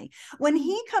be horny. When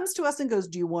he comes to us and goes,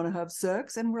 do you want to have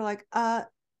sex? And we're like,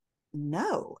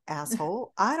 no,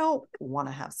 asshole, I don't want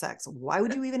to have sex. Why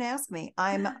would you even ask me?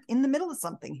 I'm in the middle of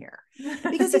something here.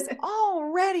 Because he's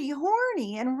already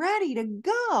horny and ready to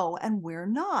go, and we're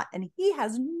not. And he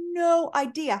has no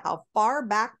idea how far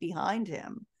back behind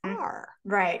him we are.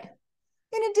 Right.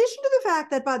 In addition to the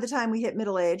fact that by the time we hit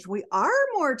middle age, we are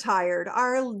more tired.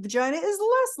 Our vagina is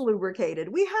less lubricated.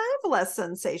 We have less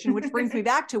sensation, which brings me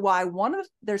back to why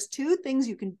there's two things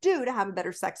you can do to have a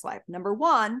better sex life. Number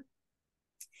one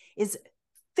is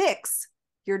fix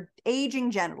your aging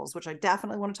genitals, which I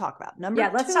definitely want to talk about.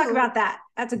 Let's talk about that.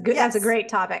 That's a great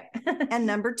topic. And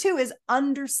number two is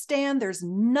understand there's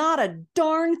not a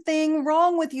darn thing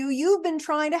wrong with you. You've been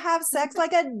trying to have sex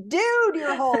like a dude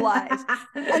your whole life.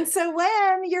 And so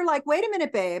when you're like, wait a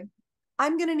minute, babe,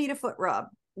 I'm going to need a foot rub.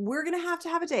 We're going to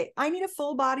have a date. I need a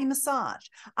full body massage.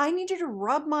 I need you to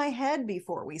rub my head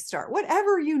before we start,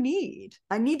 whatever you need.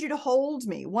 I need you to hold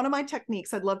me. One of my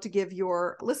techniques I'd love to give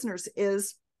your listeners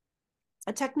is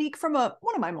a technique from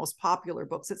one of my most popular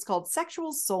books. It's called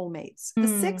Sexual Soulmates, the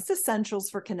 6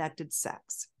 Essentials for Connected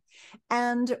Sex.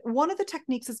 And one of the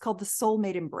techniques is called the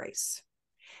soulmate embrace.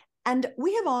 And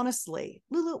we have honestly,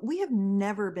 Lulu, we have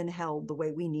never been held the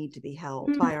way we need to be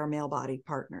held by our male-bodied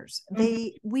partners.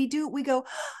 We go,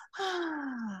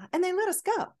 and they let us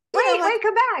go. Wait,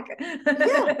 come back.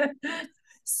 Yeah.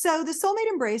 So the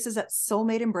soulmate embrace is at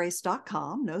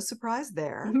soulmateembrace.com. No surprise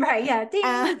there. Right.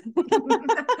 Yeah.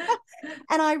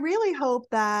 And I really hope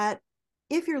that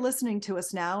if you're listening to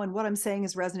us now and what I'm saying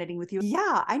is resonating with you,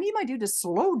 yeah, I need my dude to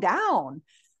slow down.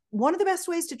 One of the best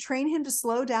ways to train him to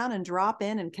slow down and drop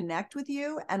in and connect with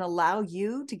you and allow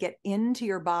you to get into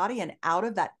your body and out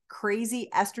of that crazy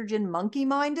estrogen monkey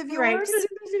mind of yours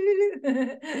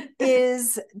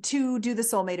is to do the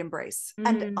soulmate embrace.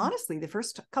 And honestly, the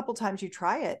first couple times you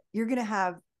try it, you're going to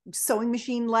have sewing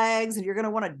machine legs and you're going to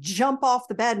want to jump off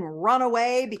the bed and run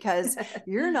away because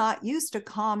you're not used to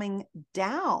calming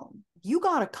down. You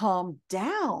got to calm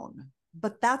down,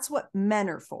 but that's what men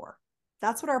are for.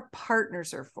 That's what our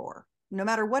partners are for, no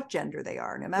matter what gender they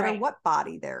are, no matter what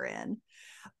body they're in.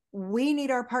 We need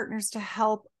our partners to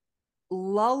help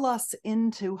lull us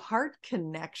into heart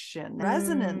connection,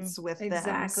 resonance with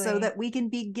them, so that we can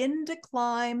begin to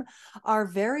climb our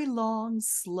very long,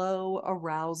 slow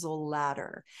arousal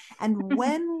ladder. And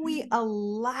when we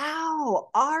allow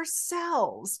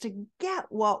ourselves to get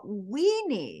what we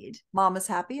need, mama's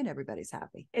happy and everybody's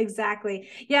happy. Exactly.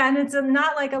 Yeah. And it's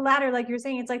not like a ladder, like you're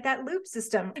saying, it's like that loop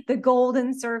system, the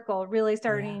golden circle, really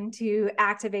starting to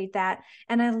activate that.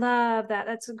 And I love that.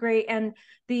 That's great. And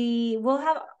we'll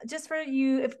have, just for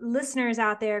you, if listeners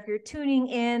out there, if you're tuning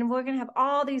in, we're going to have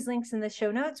all these links in the show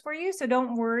notes for you. So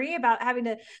don't worry about having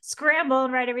to scramble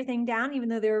and write everything down, even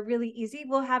though they're really easy.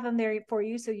 We'll have them there for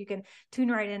you so you can tune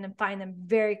right in and find them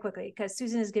very quickly, because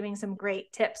Susan is giving some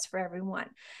great tips for everyone.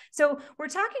 So we're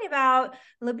talking about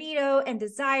libido and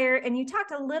desire, and you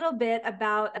talked a little bit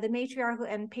about the matriarchal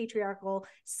and patriarchal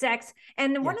sex.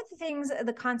 And one of the things,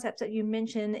 the concepts that you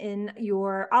mention in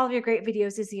all of your great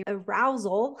videos is the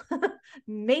arousal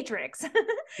matrix.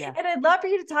 And I'd love for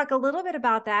you to talk a little bit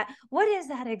about that. What is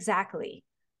that exactly?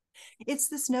 It's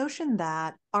this notion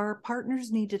that our partners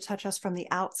need to touch us from the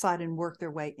outside and work their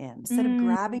way in, instead of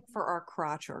grabbing for our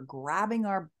crotch or grabbing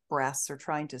our breasts or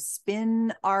trying to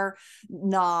spin our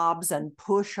knobs and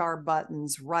push our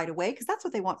buttons right away, because that's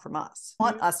what they want from us.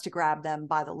 Want us to grab them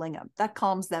by the lingam. That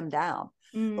calms them down.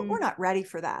 But we're not ready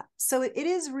for that. So it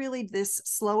is really this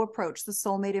slow approach, the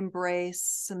soulmate embrace,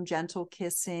 some gentle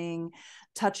kissing,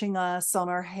 touching us on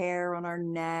our hair, on our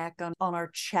neck, on our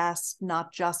chest,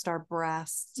 not just our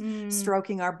breasts,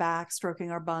 stroking our back,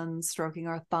 stroking our buns, stroking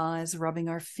our thighs, rubbing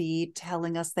our feet,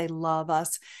 telling us they love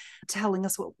us, telling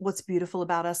us what's beautiful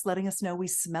about us, letting us know we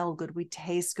smell good, we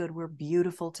taste good, we're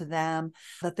beautiful to them,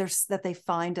 that they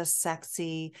find us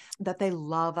sexy, that they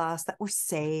love us, that we're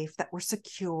safe, that we're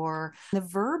secure. The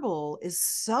verbal is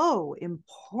so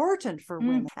important for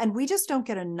women, and we just don't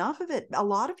get enough of it. A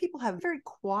lot of people have very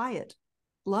quiet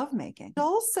lovemaking.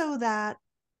 Also, that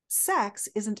sex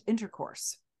isn't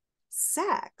intercourse.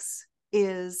 Sex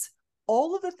is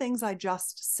all of the things I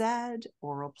just said: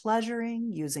 oral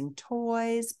pleasuring, using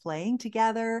toys, playing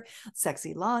together,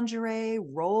 sexy lingerie,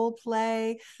 role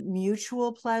play,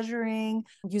 mutual pleasuring,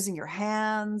 using your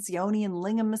hands, yoni and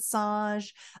lingam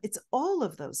massage. It's all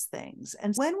of those things.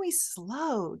 And when we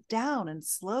slow down and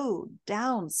slow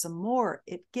down some more,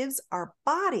 it gives our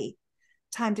body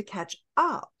time to catch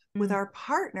up with our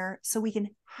partner so we can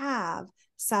have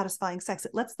satisfying sex.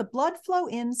 It lets the blood flow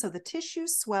in so the tissue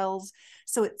swells.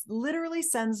 So it literally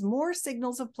sends more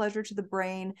signals of pleasure to the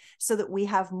brain so that we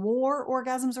have more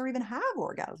orgasms or even have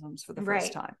orgasms for the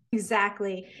first time.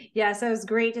 Exactly. Yes, that was a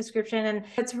great description. And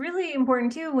it's really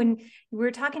important too when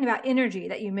we're talking about energy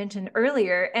that you mentioned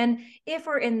earlier. And if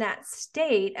we're in that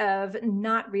state of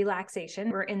not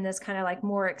relaxation, we're in this kind of like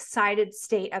more excited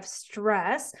state of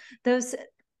stress, those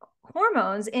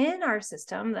hormones in our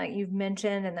system that you've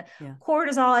mentioned and the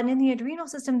cortisol and in the adrenal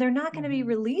system, they're not going to be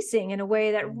releasing in a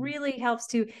way that really helps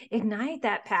to ignite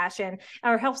that passion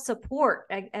or helps support.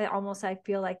 I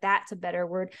feel like that's a better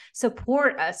word,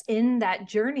 support us in that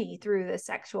journey through the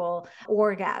sexual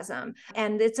orgasm.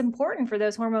 And it's important for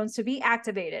those hormones to be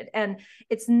activated. And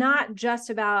it's not just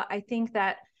about, I think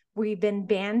that we've been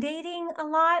band-aiding a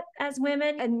lot as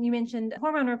women. And you mentioned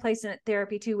hormone replacement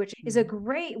therapy too, which is a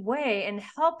great way and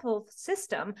helpful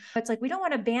system. It's like, we don't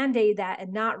want to band-aid that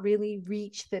and not really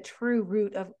reach the true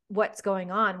root of what's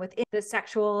going on within the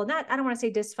sexual, I don't want to say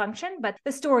dysfunction, but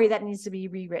the story that needs to be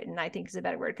rewritten, I think is a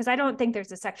better word. Because I don't think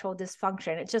there's a sexual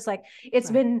dysfunction. It's just like, it's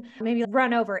been maybe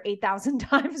run over 8,000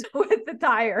 times with the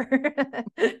tire.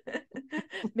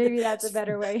 Maybe that's a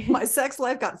better way. My sex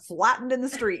life got flattened in the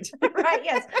street. Right.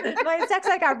 Yes. My sex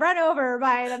life got run over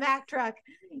by the Mack truck.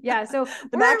 Yeah. So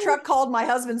the Mack truck called my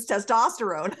husband's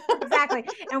testosterone. Exactly.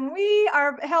 And we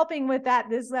are helping with that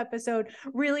this episode,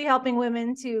 really helping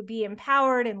women to be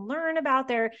empowered and learn about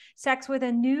their sex with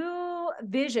a new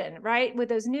vision, right? With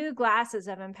those new glasses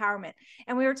of empowerment.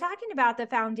 And we were talking about the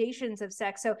foundations of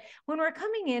sex. So when we're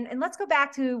coming in, and let's go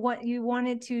back to what you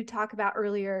wanted to talk about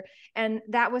earlier. And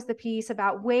that was the piece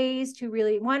about ways to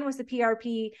really, one was the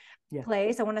PRP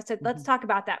place. I want us to, let's talk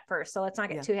about that first. So let's not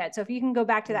get too ahead. So if you can go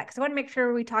back to that, because I want to make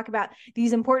sure we talk about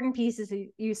these important pieces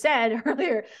you said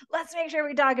earlier. Let's make sure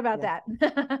we talk about that.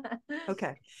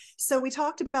 Okay. So we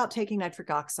talked about taking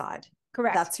nitric oxide.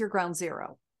 Correct. That's your ground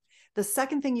zero. The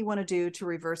second thing you want to do to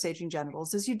reverse aging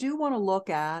genitals is you do want to look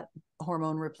at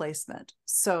hormone replacement.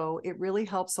 So it really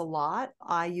helps a lot.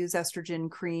 I use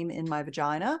estrogen cream in my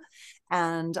vagina,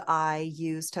 and I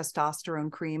use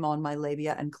testosterone cream on my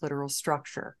labia and clitoral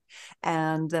structure.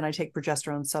 And then I take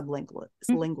progesterone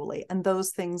sublingually. And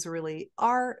those things really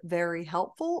are very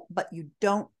helpful, but you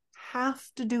don't have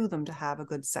to do them to have a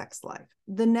good sex life.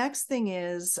 The next thing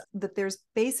is that there's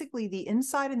basically the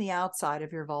inside and the outside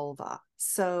of your vulva.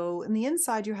 So in the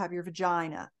inside, you have your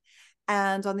vagina.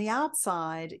 And on the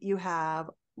outside, you have,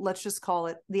 let's just call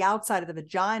it the outside of the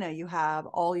vagina, you have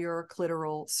all your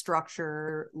clitoral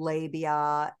structure,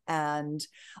 labia, and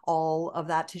all of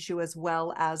that tissue, as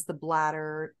well as the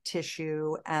bladder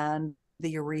tissue and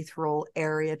the urethral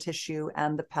area tissue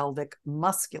and the pelvic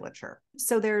musculature.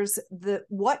 So there's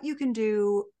what you can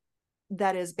do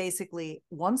that is basically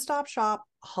one-stop shop,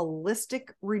 holistic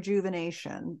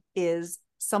rejuvenation is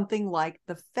something like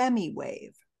the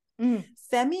FemiWave.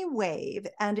 FemiWave,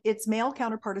 and its male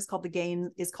counterpart is called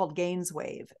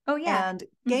Gainswave. Oh yeah. And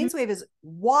Gainswave is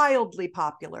wildly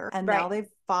popular, and now they've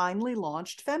finally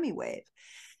launched FemiWave.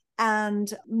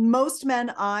 And most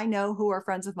men I know who are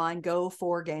friends of mine go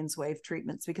for Gainswave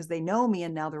treatments because they know me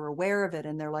and now they're aware of it.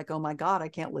 And they're like, oh my God, I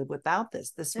can't live without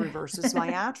this. This reverses my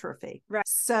atrophy. Right.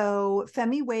 So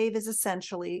FemiWave is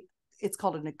essentially, it's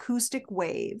called an acoustic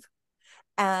wave.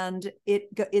 And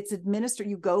it's administered,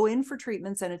 you go in for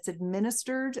treatments and it's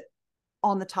administered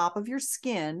on the top of your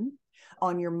skin,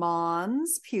 on your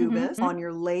mons pubis, on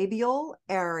your labial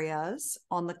areas,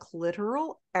 on the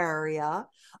clitoral area,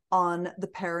 on the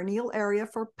perineal area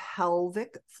for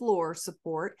pelvic floor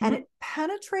support, and it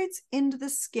penetrates into the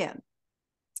skin.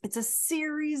 It's a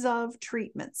series of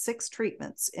treatments, 6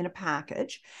 treatments in a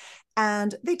package,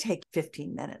 and they take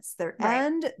 15 minutes.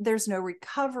 And there's no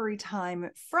recovery time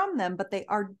from them, but they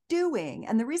are doing,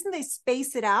 and the reason they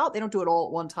space it out, they don't do it all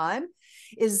at one time,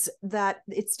 is that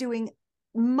it's doing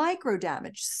micro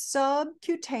damage,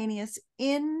 subcutaneous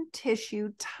in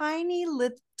tissue, tiny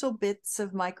little bits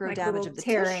of micro damage of the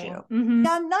tissue. Yeah,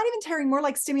 not even tearing, more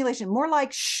like stimulation, more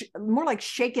like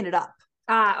shaking it up.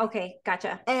 Ah, okay,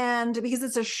 gotcha. And because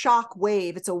it's a shock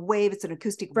wave, it's an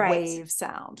acoustic wave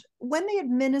sound. When they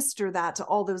administer that to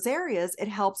all those areas, it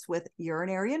helps with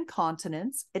urinary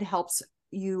incontinence. It helps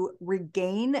you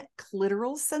regain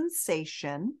clitoral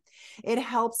sensation. It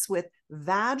helps with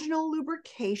vaginal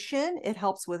lubrication. It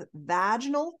helps with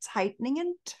vaginal tightening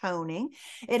and toning.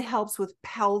 It helps with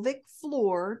pelvic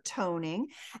floor toning.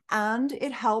 And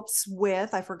it helps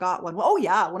with, I forgot one. Oh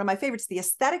yeah, one of my favorites, the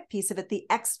aesthetic piece of it, the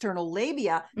external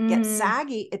labia gets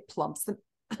saggy. It plumps them,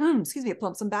 it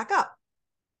plumps them back up.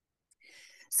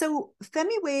 So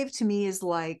FemiWave to me is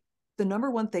like the number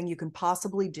one thing you can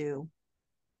possibly do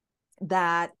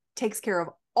that takes care of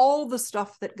all the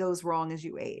stuff that goes wrong as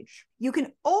you age. You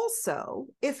can also,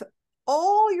 if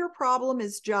all your problem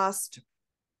is just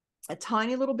a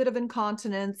tiny little bit of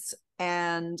incontinence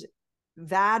and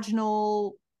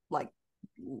vaginal, like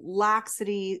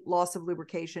laxity, loss of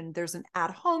lubrication, there's an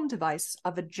at-home device,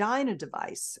 a vagina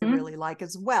device I really like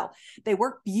as well. They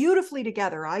work beautifully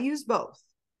together. I use both.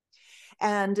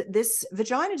 And this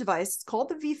vagina device is called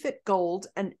the VFit Gold.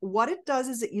 And what it does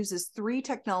is it uses 3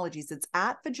 technologies. It's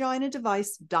at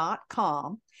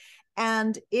vaginadevice.com.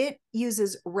 And it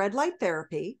uses red light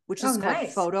therapy, which is called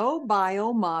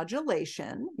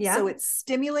photobiomodulation. Yeah. So it's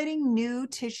stimulating new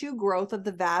tissue growth of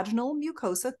the vaginal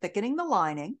mucosa, thickening the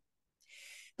lining.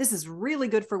 This is really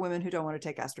good for women who don't want to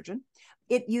take estrogen.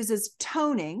 It uses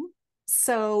toning.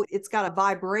 So it's got a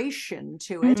vibration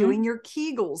to it, doing your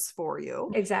Kegels for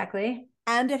you. Exactly.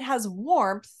 And it has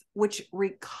warmth, which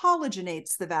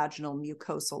recollagenates the vaginal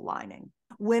mucosal lining.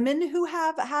 Women who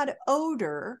have had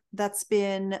odor that's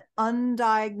been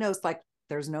undiagnosed, like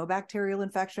there's no bacterial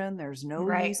infection, there's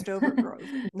no yeast overgrowth,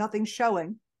 nothing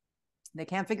showing, they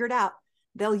can't figure it out.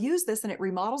 They'll use this and it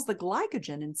remodels the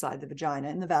glycogen inside the vagina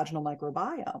and the vaginal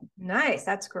microbiome. Nice.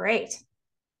 That's great.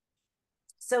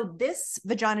 So this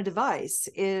vagina device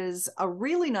is a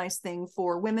really nice thing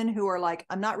for women who are like,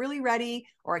 I'm not really ready,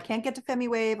 or I can't get to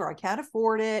FemiWave, or I can't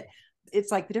afford it.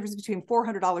 It's like the difference between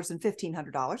 $400 and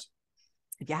 $1,500.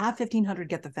 If you have $1,500,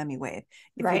 get the FemiWave.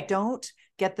 If you don't,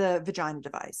 get the vagina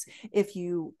device. If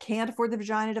you can't afford the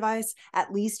vagina device,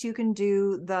 at least you can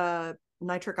do the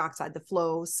nitric oxide, the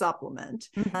flow supplement,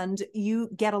 and you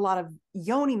get a lot of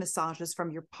yoni massages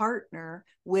from your partner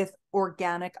with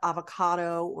organic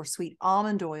avocado or sweet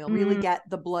almond oil. Really get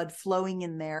the blood flowing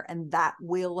in there, and that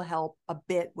will help a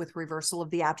bit with reversal of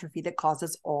the atrophy that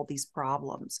causes all these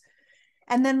problems.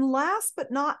 And then last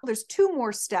but not, there's 2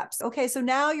 more steps. Okay, so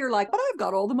now you're like, but I've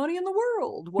got all the money in the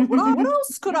world. What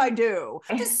else could I do?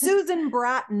 What does Susan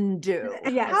Bratton do?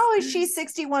 Yes. How is she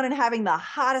 61 and having the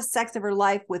hottest sex of her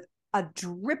life with a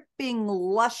dripping,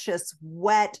 luscious,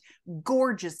 wet,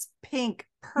 gorgeous, pink,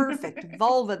 perfect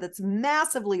vulva that's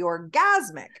massively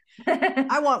orgasmic?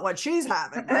 I want what she's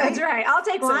having. Right? That's right. I'll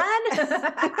take one.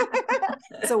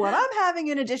 So what I'm having,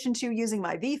 in addition to using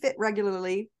my VFit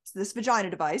regularly, this vagina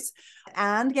device,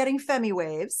 and getting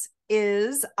FemiWaves,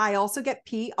 is I also get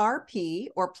PRP,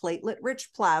 or platelet-rich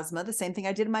plasma, the same thing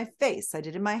I did in my face, I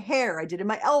did in my hair, I did in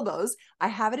my elbows. I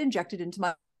have it injected into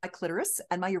my clitoris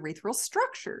and my urethral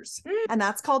structures. And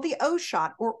that's called the O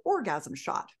shot, or orgasm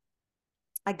shot.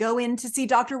 I go in to see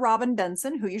Dr. Robin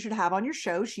Benson, who you should have on your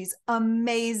show. She's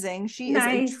amazing. She is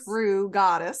a true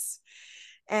goddess.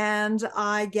 And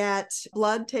I get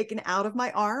blood taken out of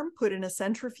my arm, put in a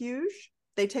centrifuge.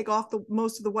 They take off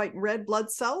most of the white and red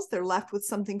blood cells. They're left with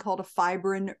something called a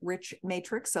fibrin-rich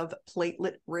matrix of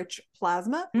platelet-rich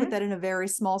plasma. Put that in a very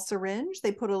small syringe.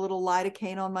 They put a little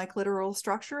lidocaine on my clitoral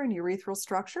structure and urethral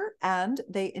structure, and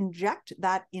they inject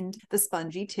that into the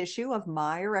spongy tissue of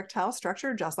my erectile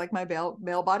structure, just like my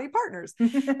male body partners.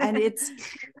 And it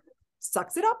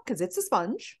sucks it up because it's a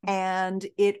sponge, and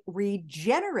it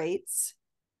regenerates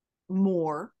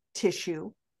more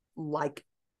tissue like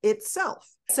itself.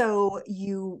 So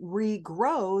you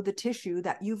regrow the tissue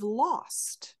that you've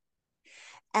lost.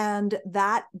 And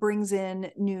that brings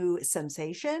in new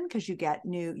sensation, because you get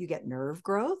nerve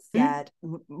growth, get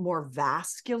more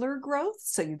vascular growth.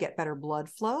 So you get better blood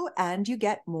flow, and you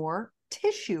get more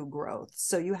tissue growth.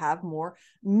 So you have more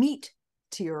meat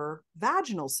to your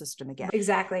vaginal system again.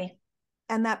 Exactly.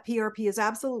 And that PRP is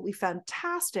absolutely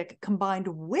fantastic combined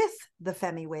with the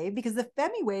FemiWave, because the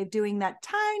FemiWave doing that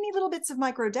tiny little bits of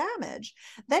micro damage,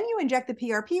 then you inject the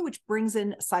PRP, which brings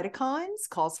in cytokines,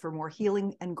 calls for more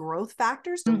healing and growth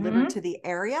factors delivered to the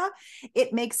area.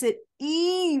 It makes it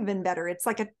even better. It's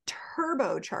like a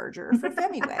turbocharger for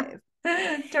FemiWave.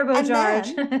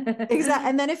 Turbocharge. Exactly.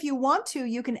 And then if you want to,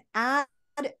 you can add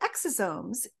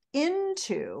exosomes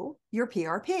into your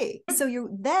PRP. So you're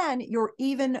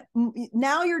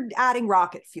adding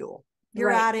rocket fuel. You're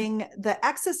adding the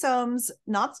exosomes,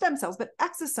 not stem cells, but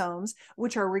exosomes,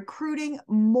 which are recruiting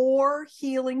more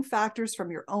healing factors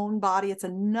from your own body. It's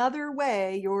another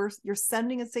way you're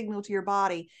sending a signal to your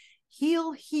body,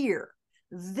 heal here.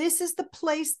 This is the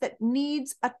place that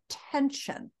needs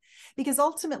attention. Because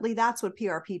ultimately that's what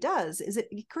PRP does, is it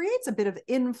creates a bit of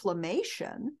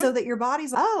inflammation so that your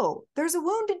body's like, oh, there's a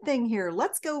wounded thing here.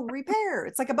 Let's go repair.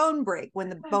 It's like a bone break. When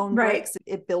the bone breaks,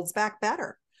 it builds back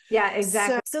better. Yeah,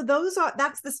 exactly. So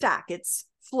that's the stack. It's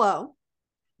flow,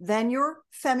 then your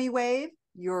FemiWave,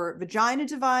 your vagina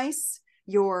device,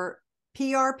 your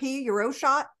PRP, your O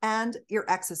shot, and your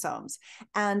exosomes.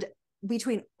 And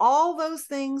between all those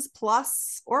things,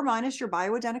 plus or minus your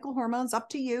bioidentical hormones, up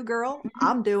to you, girl.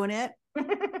 I'm doing it.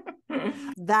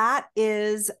 That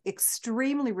is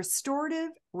extremely restorative,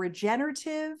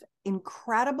 regenerative,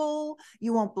 incredible.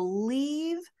 You won't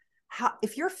believe how,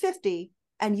 if you're 50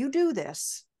 and you do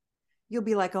this, you'll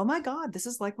be like, oh my God, this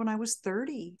is like when I was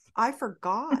 30. I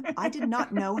forgot. I did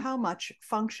not know how much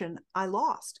function I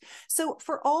lost. So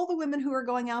for all the women who are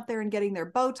going out there and getting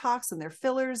their Botox and their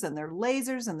fillers and their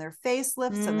lasers and their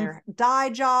facelifts and their dye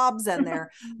jobs and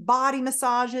their body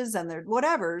massages and their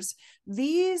whatevers,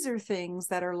 these are things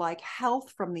that are like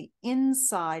health from the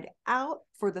inside out,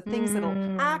 for the things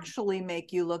that'll actually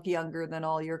make you look younger than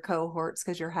all your cohorts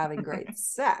because you're having great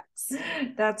sex.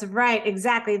 That's right.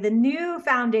 Exactly. The new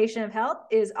foundation of health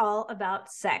is all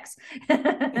about sex.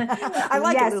 I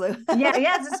like it, Lulu.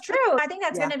 Yes, it's true. I think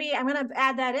that's going to be, I'm going to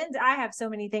add that in. I have so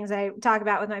many things I talk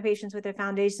about with my patients with their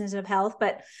foundations of health,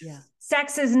 but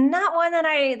sex is not one that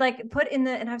I like put in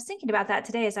the, and I was thinking about that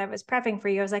today as I was prepping for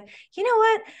you. I was like, you know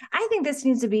what? I think this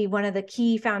needs to be one of the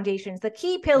key foundations, the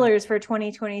key pillars for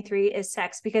 2023 is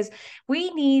sex, because we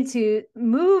need to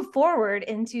move forward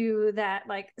into that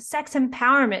like sex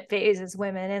empowerment phase as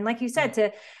women. And like you said,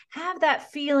 to have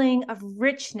that feeling of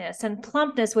richness and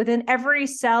plumpness within every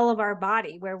cell of our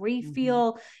body, where we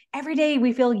feel every day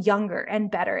we feel younger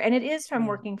and better. And it is from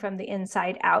working from the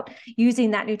inside out,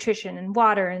 using that nutrition and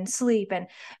water and sleep and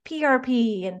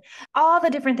PRP and all the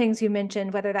different things you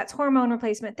mentioned, whether that's hormone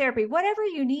replacement therapy, whatever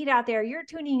you need out there, you're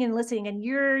tuning and listening and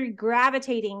you're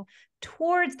gravitating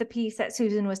towards the piece that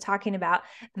Susan was talking about.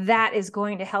 That is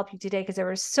going to help you today, because there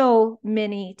were so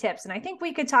many tips. And I think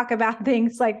we could talk about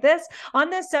things like this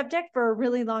on this subject for a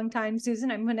really long time,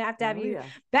 Susan. I'm going to have you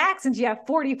back, since you have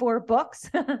 44 books.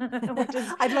 Which is...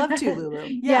 I'd love to, Lulu.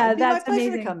 Yeah, it'd be that's my pleasure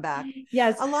amazing to come back.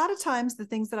 Yes. A lot of times the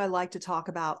things that I like to talk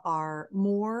about are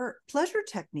more pleasure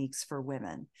techniques for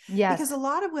women. Yes. Because a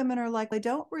lot of women are like, they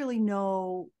don't really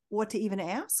know what to even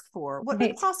ask for. What are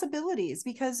the possibilities?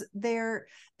 Because they've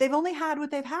only had what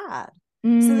they've had.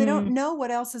 So they don't know what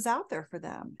else is out there for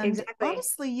them. And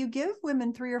honestly, you give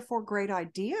women 3 or 4 great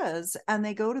ideas and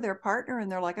they go to their partner and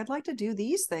they're like, I'd like to do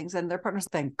these things. And their partner's,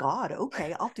 thank God.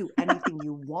 Okay, I'll do anything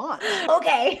you want.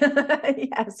 Okay.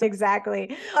 Yes,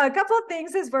 exactly. A couple of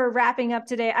things as we're wrapping up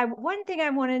today. One thing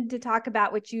I wanted to talk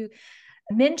about, which you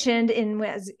mentioned in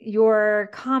your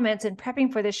comments and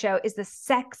prepping for the show, is the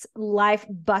sex life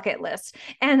bucket list.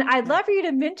 And I'd love for you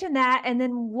to mention that. And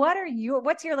then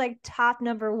what's your like top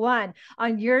number 1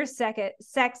 on your sex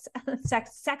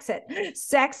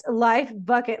life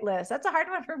bucket list? That's a hard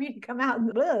one for me to come out.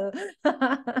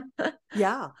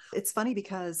 Yeah. It's funny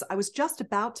because I was just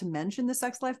about to mention the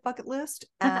sex life bucket list.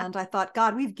 And I thought,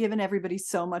 God, we've given everybody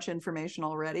so much information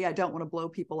already. I don't want to blow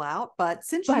people out, but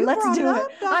since you brought it up,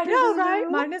 Dr. I know, Lulu, right?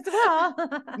 Mine as well.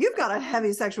 You've got a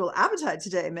heavy sexual appetite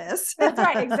today, miss. That's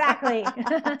right. Exactly.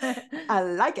 I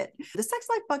like it. The sex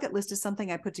life bucket list is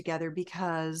something I put together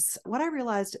because what I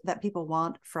realized that people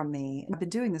want from me, and I've been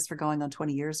doing this for going on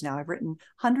 20 years now. I've written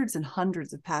hundreds and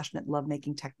hundreds of passionate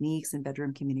lovemaking techniques and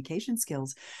bedroom communication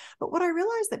skills. But what I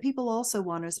realized that people also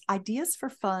want is ideas for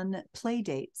fun play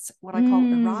dates, what I call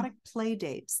erotic play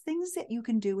dates, things that you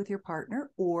can do with your partner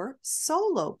or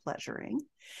solo pleasuring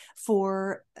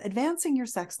for advancing your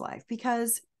sex life.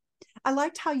 Because I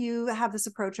liked how you have this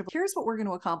approach of, here's what we're going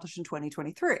to accomplish in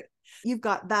 2023. You've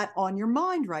got that on your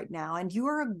mind right now. And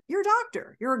you're a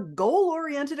doctor. You're a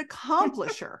goal-oriented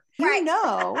accomplisher. You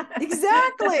know,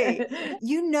 exactly.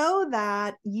 You know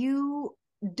that you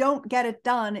don't get it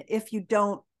done if you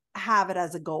don't have it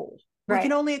as a goal. We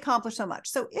can only accomplish so much.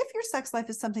 So if your sex life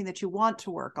is something that you want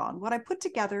to work on, what I put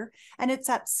together, and it's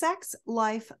at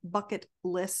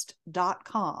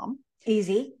sexlifebucketlist.com.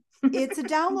 Easy. It's a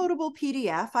downloadable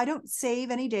PDF. I don't save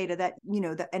any data that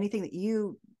anything that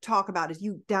you talk about is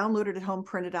you download it at home,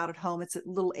 print it out at home. It's a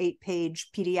little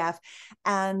 8-page PDF,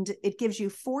 and it gives you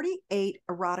 48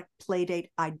 erotic playdate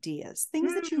ideas,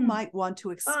 things that you might want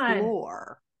to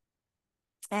explore.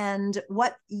 And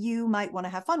what you might want to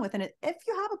have fun with. And if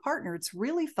you have a partner, it's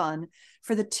really fun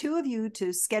for the 2 of you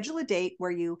to schedule a date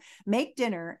where you make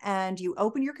dinner and you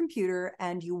open your computer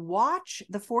and you watch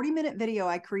the 40-minute video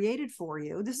I created for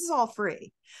you. This is all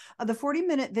free. The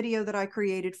 40-minute video that I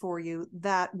created for you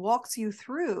that walks you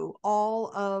through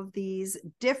all of these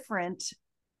different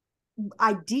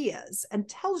ideas and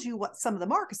tells you what some of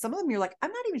them are. Because some of them you're like,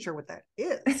 I'm not even sure what that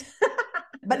is.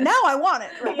 But now I want it.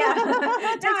 Right? Yeah. Now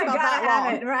I gotta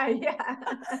have it. Right. Yeah.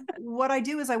 What I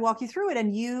do is I walk you through it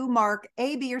and you mark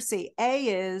A, B, or C. A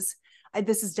is,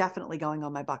 this is definitely going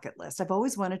on my bucket list. I've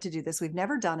always wanted to do this. We've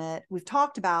never done it. We've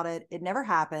talked about it. It never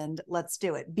happened. Let's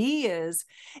do it. B is,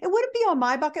 it wouldn't be on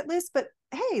my bucket list, but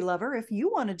hey, lover, if you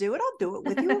want to do it, I'll do it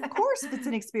with you. Of course, if it's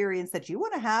an experience that you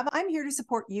want to have, I'm here to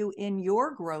support you in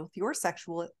your growth, your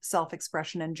sexual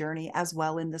self-expression and journey as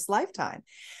well in this lifetime.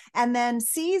 And then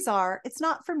C's are, it's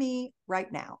not for me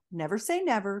right now. Never say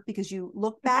never, because you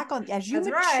look back on, as you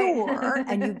mature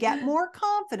and you get more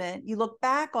confident, you look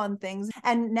back on things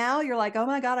and now you're like, oh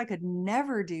my God, I could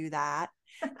never do that.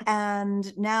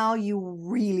 And now you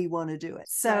really want to do it.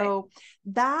 So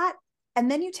that, and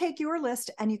then you take your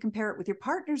list and you compare it with your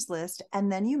partner's list.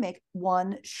 And then you make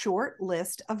one short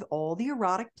list of all the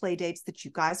erotic play dates that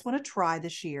you guys want to try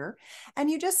this year.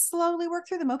 And you just slowly work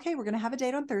through them. Okay, we're going to have a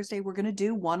date on Thursday. We're going to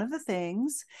do one of the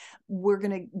things. We're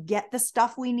going to get the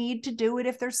stuff we need to do it.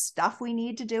 If there's stuff we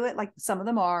need to do it, like some of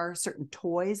them are certain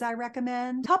toys I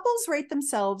recommend. Couples rate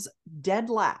themselves dead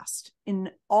last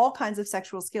in all kinds of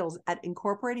sexual skills at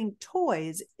incorporating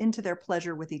toys into their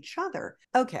pleasure with each other.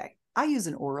 Okay. I use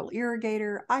an oral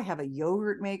irrigator. I have a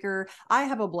yogurt maker. I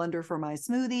have a blender for my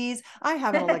smoothies. I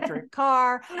have an electric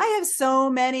car. I have so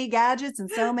many gadgets in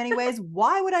so many ways.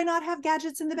 Why would I not have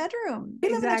gadgets in the bedroom? We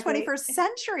live in the 21st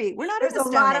century. We're not in the Stone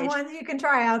Age. There's a lot of ones you can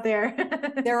try out there.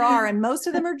 There are, and most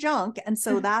of them are junk. And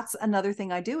so that's another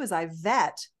thing I do is I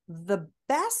vet the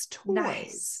best toys.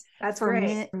 Nice. That's for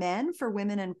great. Men, for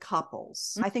women, and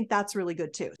couples. I think that's really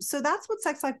good too. So that's what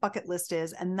Sex Life Bucket List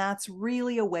is. And that's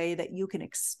really a way that you can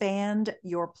expand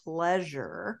your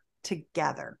pleasure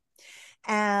together.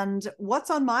 And what's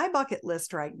on my bucket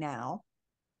list right now,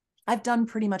 I've done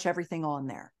pretty much everything on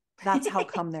there. That's how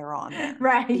come they're on there.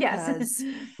 Right. Because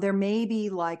yes. There may be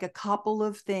like a couple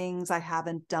of things I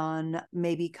haven't done,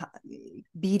 maybe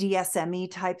BDSM-y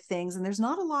type things. And there's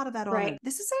not a lot of that on there.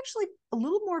 This is actually a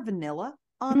little more vanilla,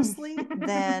 honestly,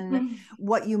 than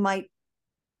what you might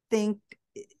think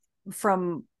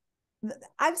from.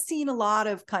 I've seen a lot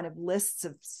of kind of lists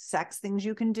of sex things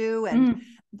you can do. And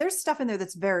there's stuff in there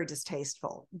that's very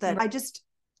distasteful that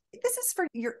this is for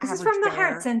your average This is from the bear.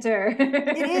 Heart Center.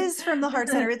 It is from the Heart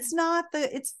Center. It's not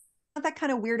that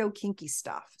kind of weirdo kinky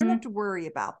stuff. You don't have to worry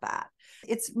about that.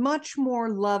 It's much more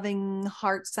loving,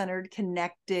 heart-centered,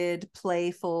 connected,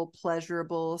 playful,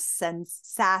 pleasurable,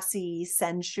 sassy,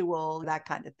 sensual, that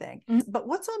kind of thing. But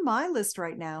what's on my list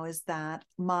right now is that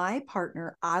my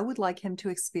partner, I would like him to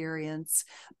experience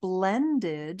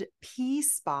blended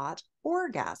P-spot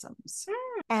orgasms.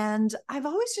 And I've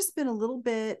always just been a little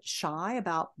bit shy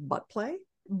about butt play,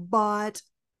 but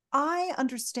I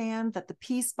understand that the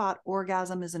P-spot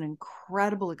orgasm is an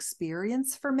incredible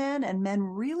experience for men, and men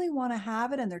really want to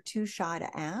have it and they're too shy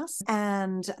to ask.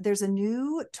 And there's a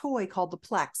new toy called the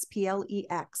Plex,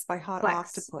 Plex by Hot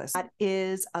Octopus. That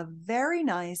is a very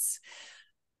nice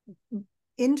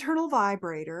internal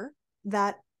vibrator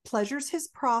that pleasures his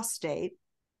prostate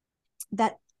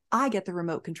that I get the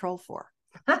remote control for.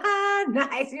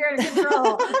 Nice, you're in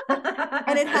control.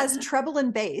 And it has treble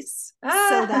and bass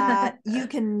so that you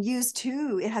can use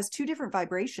it has two different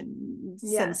vibration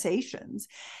sensations.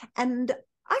 And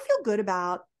I feel good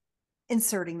about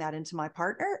inserting that into my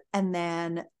partner and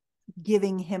then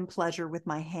giving him pleasure with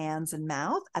my hands and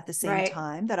mouth at the same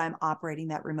time that I'm operating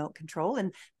that remote control.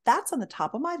 And that's on the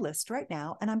top of my list right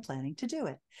now. And I'm planning to do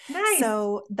it. Nice.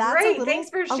 So that's great. Thanks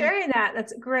for sharing that.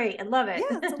 That's great. I love it.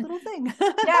 Yeah, it's a little thing.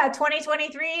 Yeah.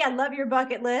 2023. I love your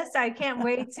bucket list. I can't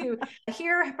wait to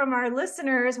hear from our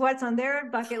listeners what's on their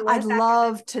bucket list. I'd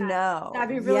love to know. That'd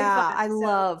be really fun. I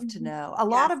love to know. A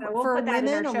lot of, for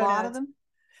women,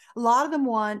 a lot of them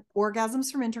want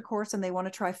orgasms from intercourse and they want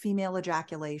to try female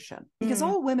ejaculation because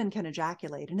all women can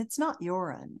ejaculate and it's not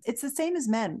urine. It's the same as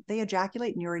men. They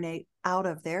ejaculate and urinate out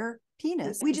of their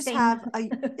penis. We just have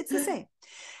it's the same.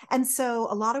 And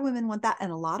so a lot of women want that. And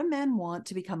a lot of men want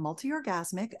to become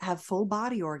multi-orgasmic, have full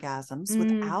body orgasms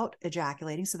without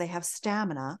ejaculating. So they have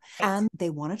stamina and they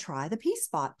want to try the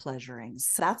P-spot pleasuring.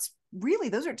 So that's really,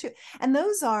 those are two. And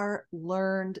those are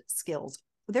learned skills.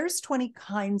 There's 20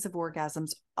 kinds of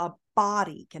orgasms a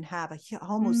body can have, a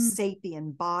Homo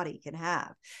sapien body can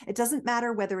have. It doesn't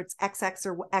matter whether it's XX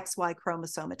or XY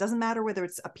chromosome. It doesn't matter whether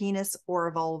it's a penis or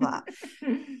a vulva.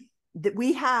 That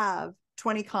we have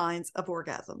 20 kinds of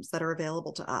orgasms that are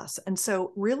available to us. And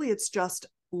so really it's just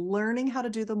learning how to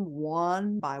do them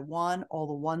one by one, all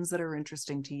the ones that are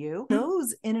interesting to you.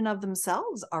 Those in and of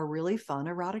themselves are really fun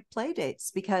erotic play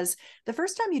dates because the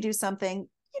first time you do something,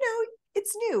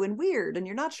 it's new and weird and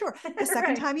you're not sure. The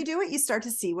second time you do it, you start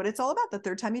to see what it's all about. The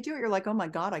third time you do it, you're like, oh my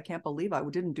God, I can't believe I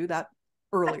didn't do that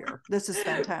earlier. This is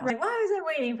fantastic. Why was I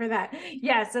waiting for that?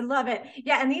 Yes, I love it.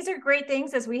 Yeah. And these are great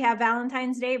things as we have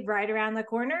Valentine's Day right around the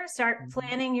corner. Start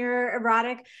planning your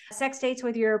erotic sex dates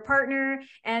with your partner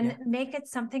and make it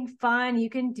something fun you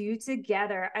can do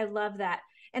together. I love that.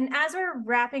 And as we're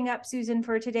wrapping up, Susan,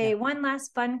 for today, one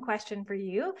last fun question for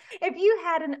you. If you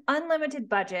had an unlimited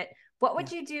budget, what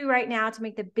would you do right now to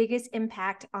make the biggest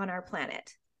impact on our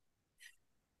planet?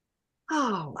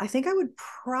 Oh, I think I would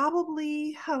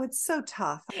probably, it's so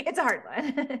tough. It's a hard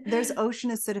one. There's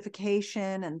ocean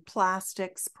acidification and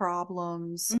plastics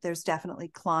problems. There's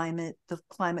definitely the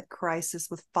climate crisis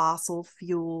with fossil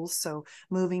fuels. So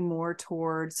moving more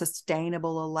toward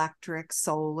sustainable electric,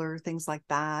 solar, things like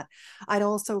that. I'd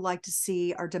also like to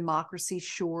see our democracy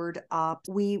shored up.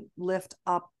 We lift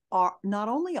up not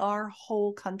only our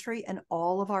whole country and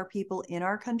all of our people in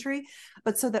our country,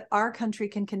 but so that our country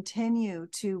can continue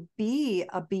to be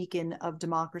a beacon of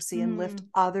democracy and lift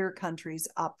other countries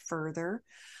up further.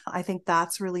 I think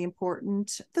that's really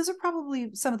important. Those are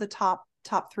probably some of the top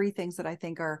three things that I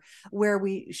think are where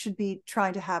we should be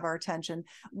trying to have our attention.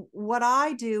 What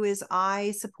I do is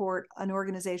I support an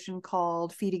organization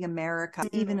called Feeding America.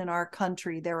 Even in our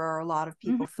country, there are a lot of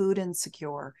people food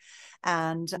insecure.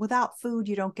 And without food,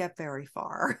 you don't get very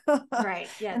far. Right.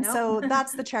 Yeah. And so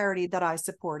that's the charity that I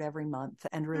support every month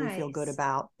and really feel good Nice.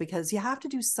 about, because you have to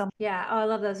do something. Yeah. Oh, I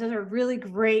love those. Those are really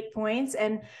great points.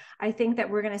 And I think that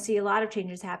we're going to see a lot of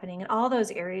changes happening in all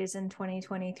those areas in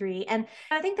 2023. And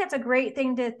I think that's a great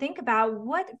thing to think about.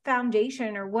 What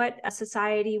foundation or what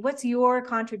society, what's your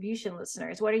contribution,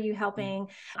 listeners? What are you helping?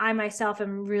 I myself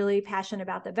am really passionate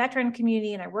about the veteran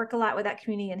community, and I work a lot with that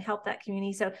community and help that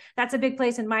community. So that's a big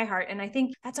place in my heart. And I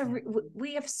think that's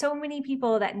we have so many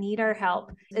people that need our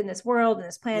help in this world, in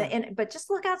this planet. But just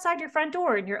look outside your front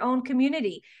door in your own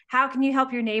community. How can you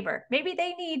help your neighbor? Maybe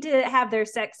they need to have their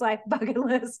sex life bucket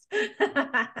list.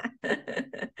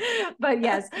 But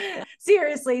yes,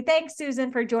 seriously, thanks,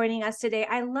 Susan, for joining us today.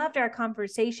 I loved our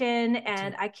conversation,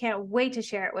 and I can't wait to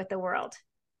share it with the world.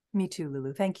 Me too,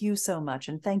 Lulu. Thank you so much.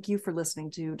 And thank you for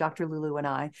listening to Dr. Lulu and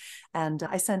I. And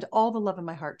I send all the love in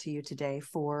my heart to you today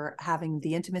for having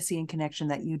the intimacy and connection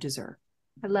that you deserve.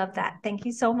 I love that. Thank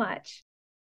you so much.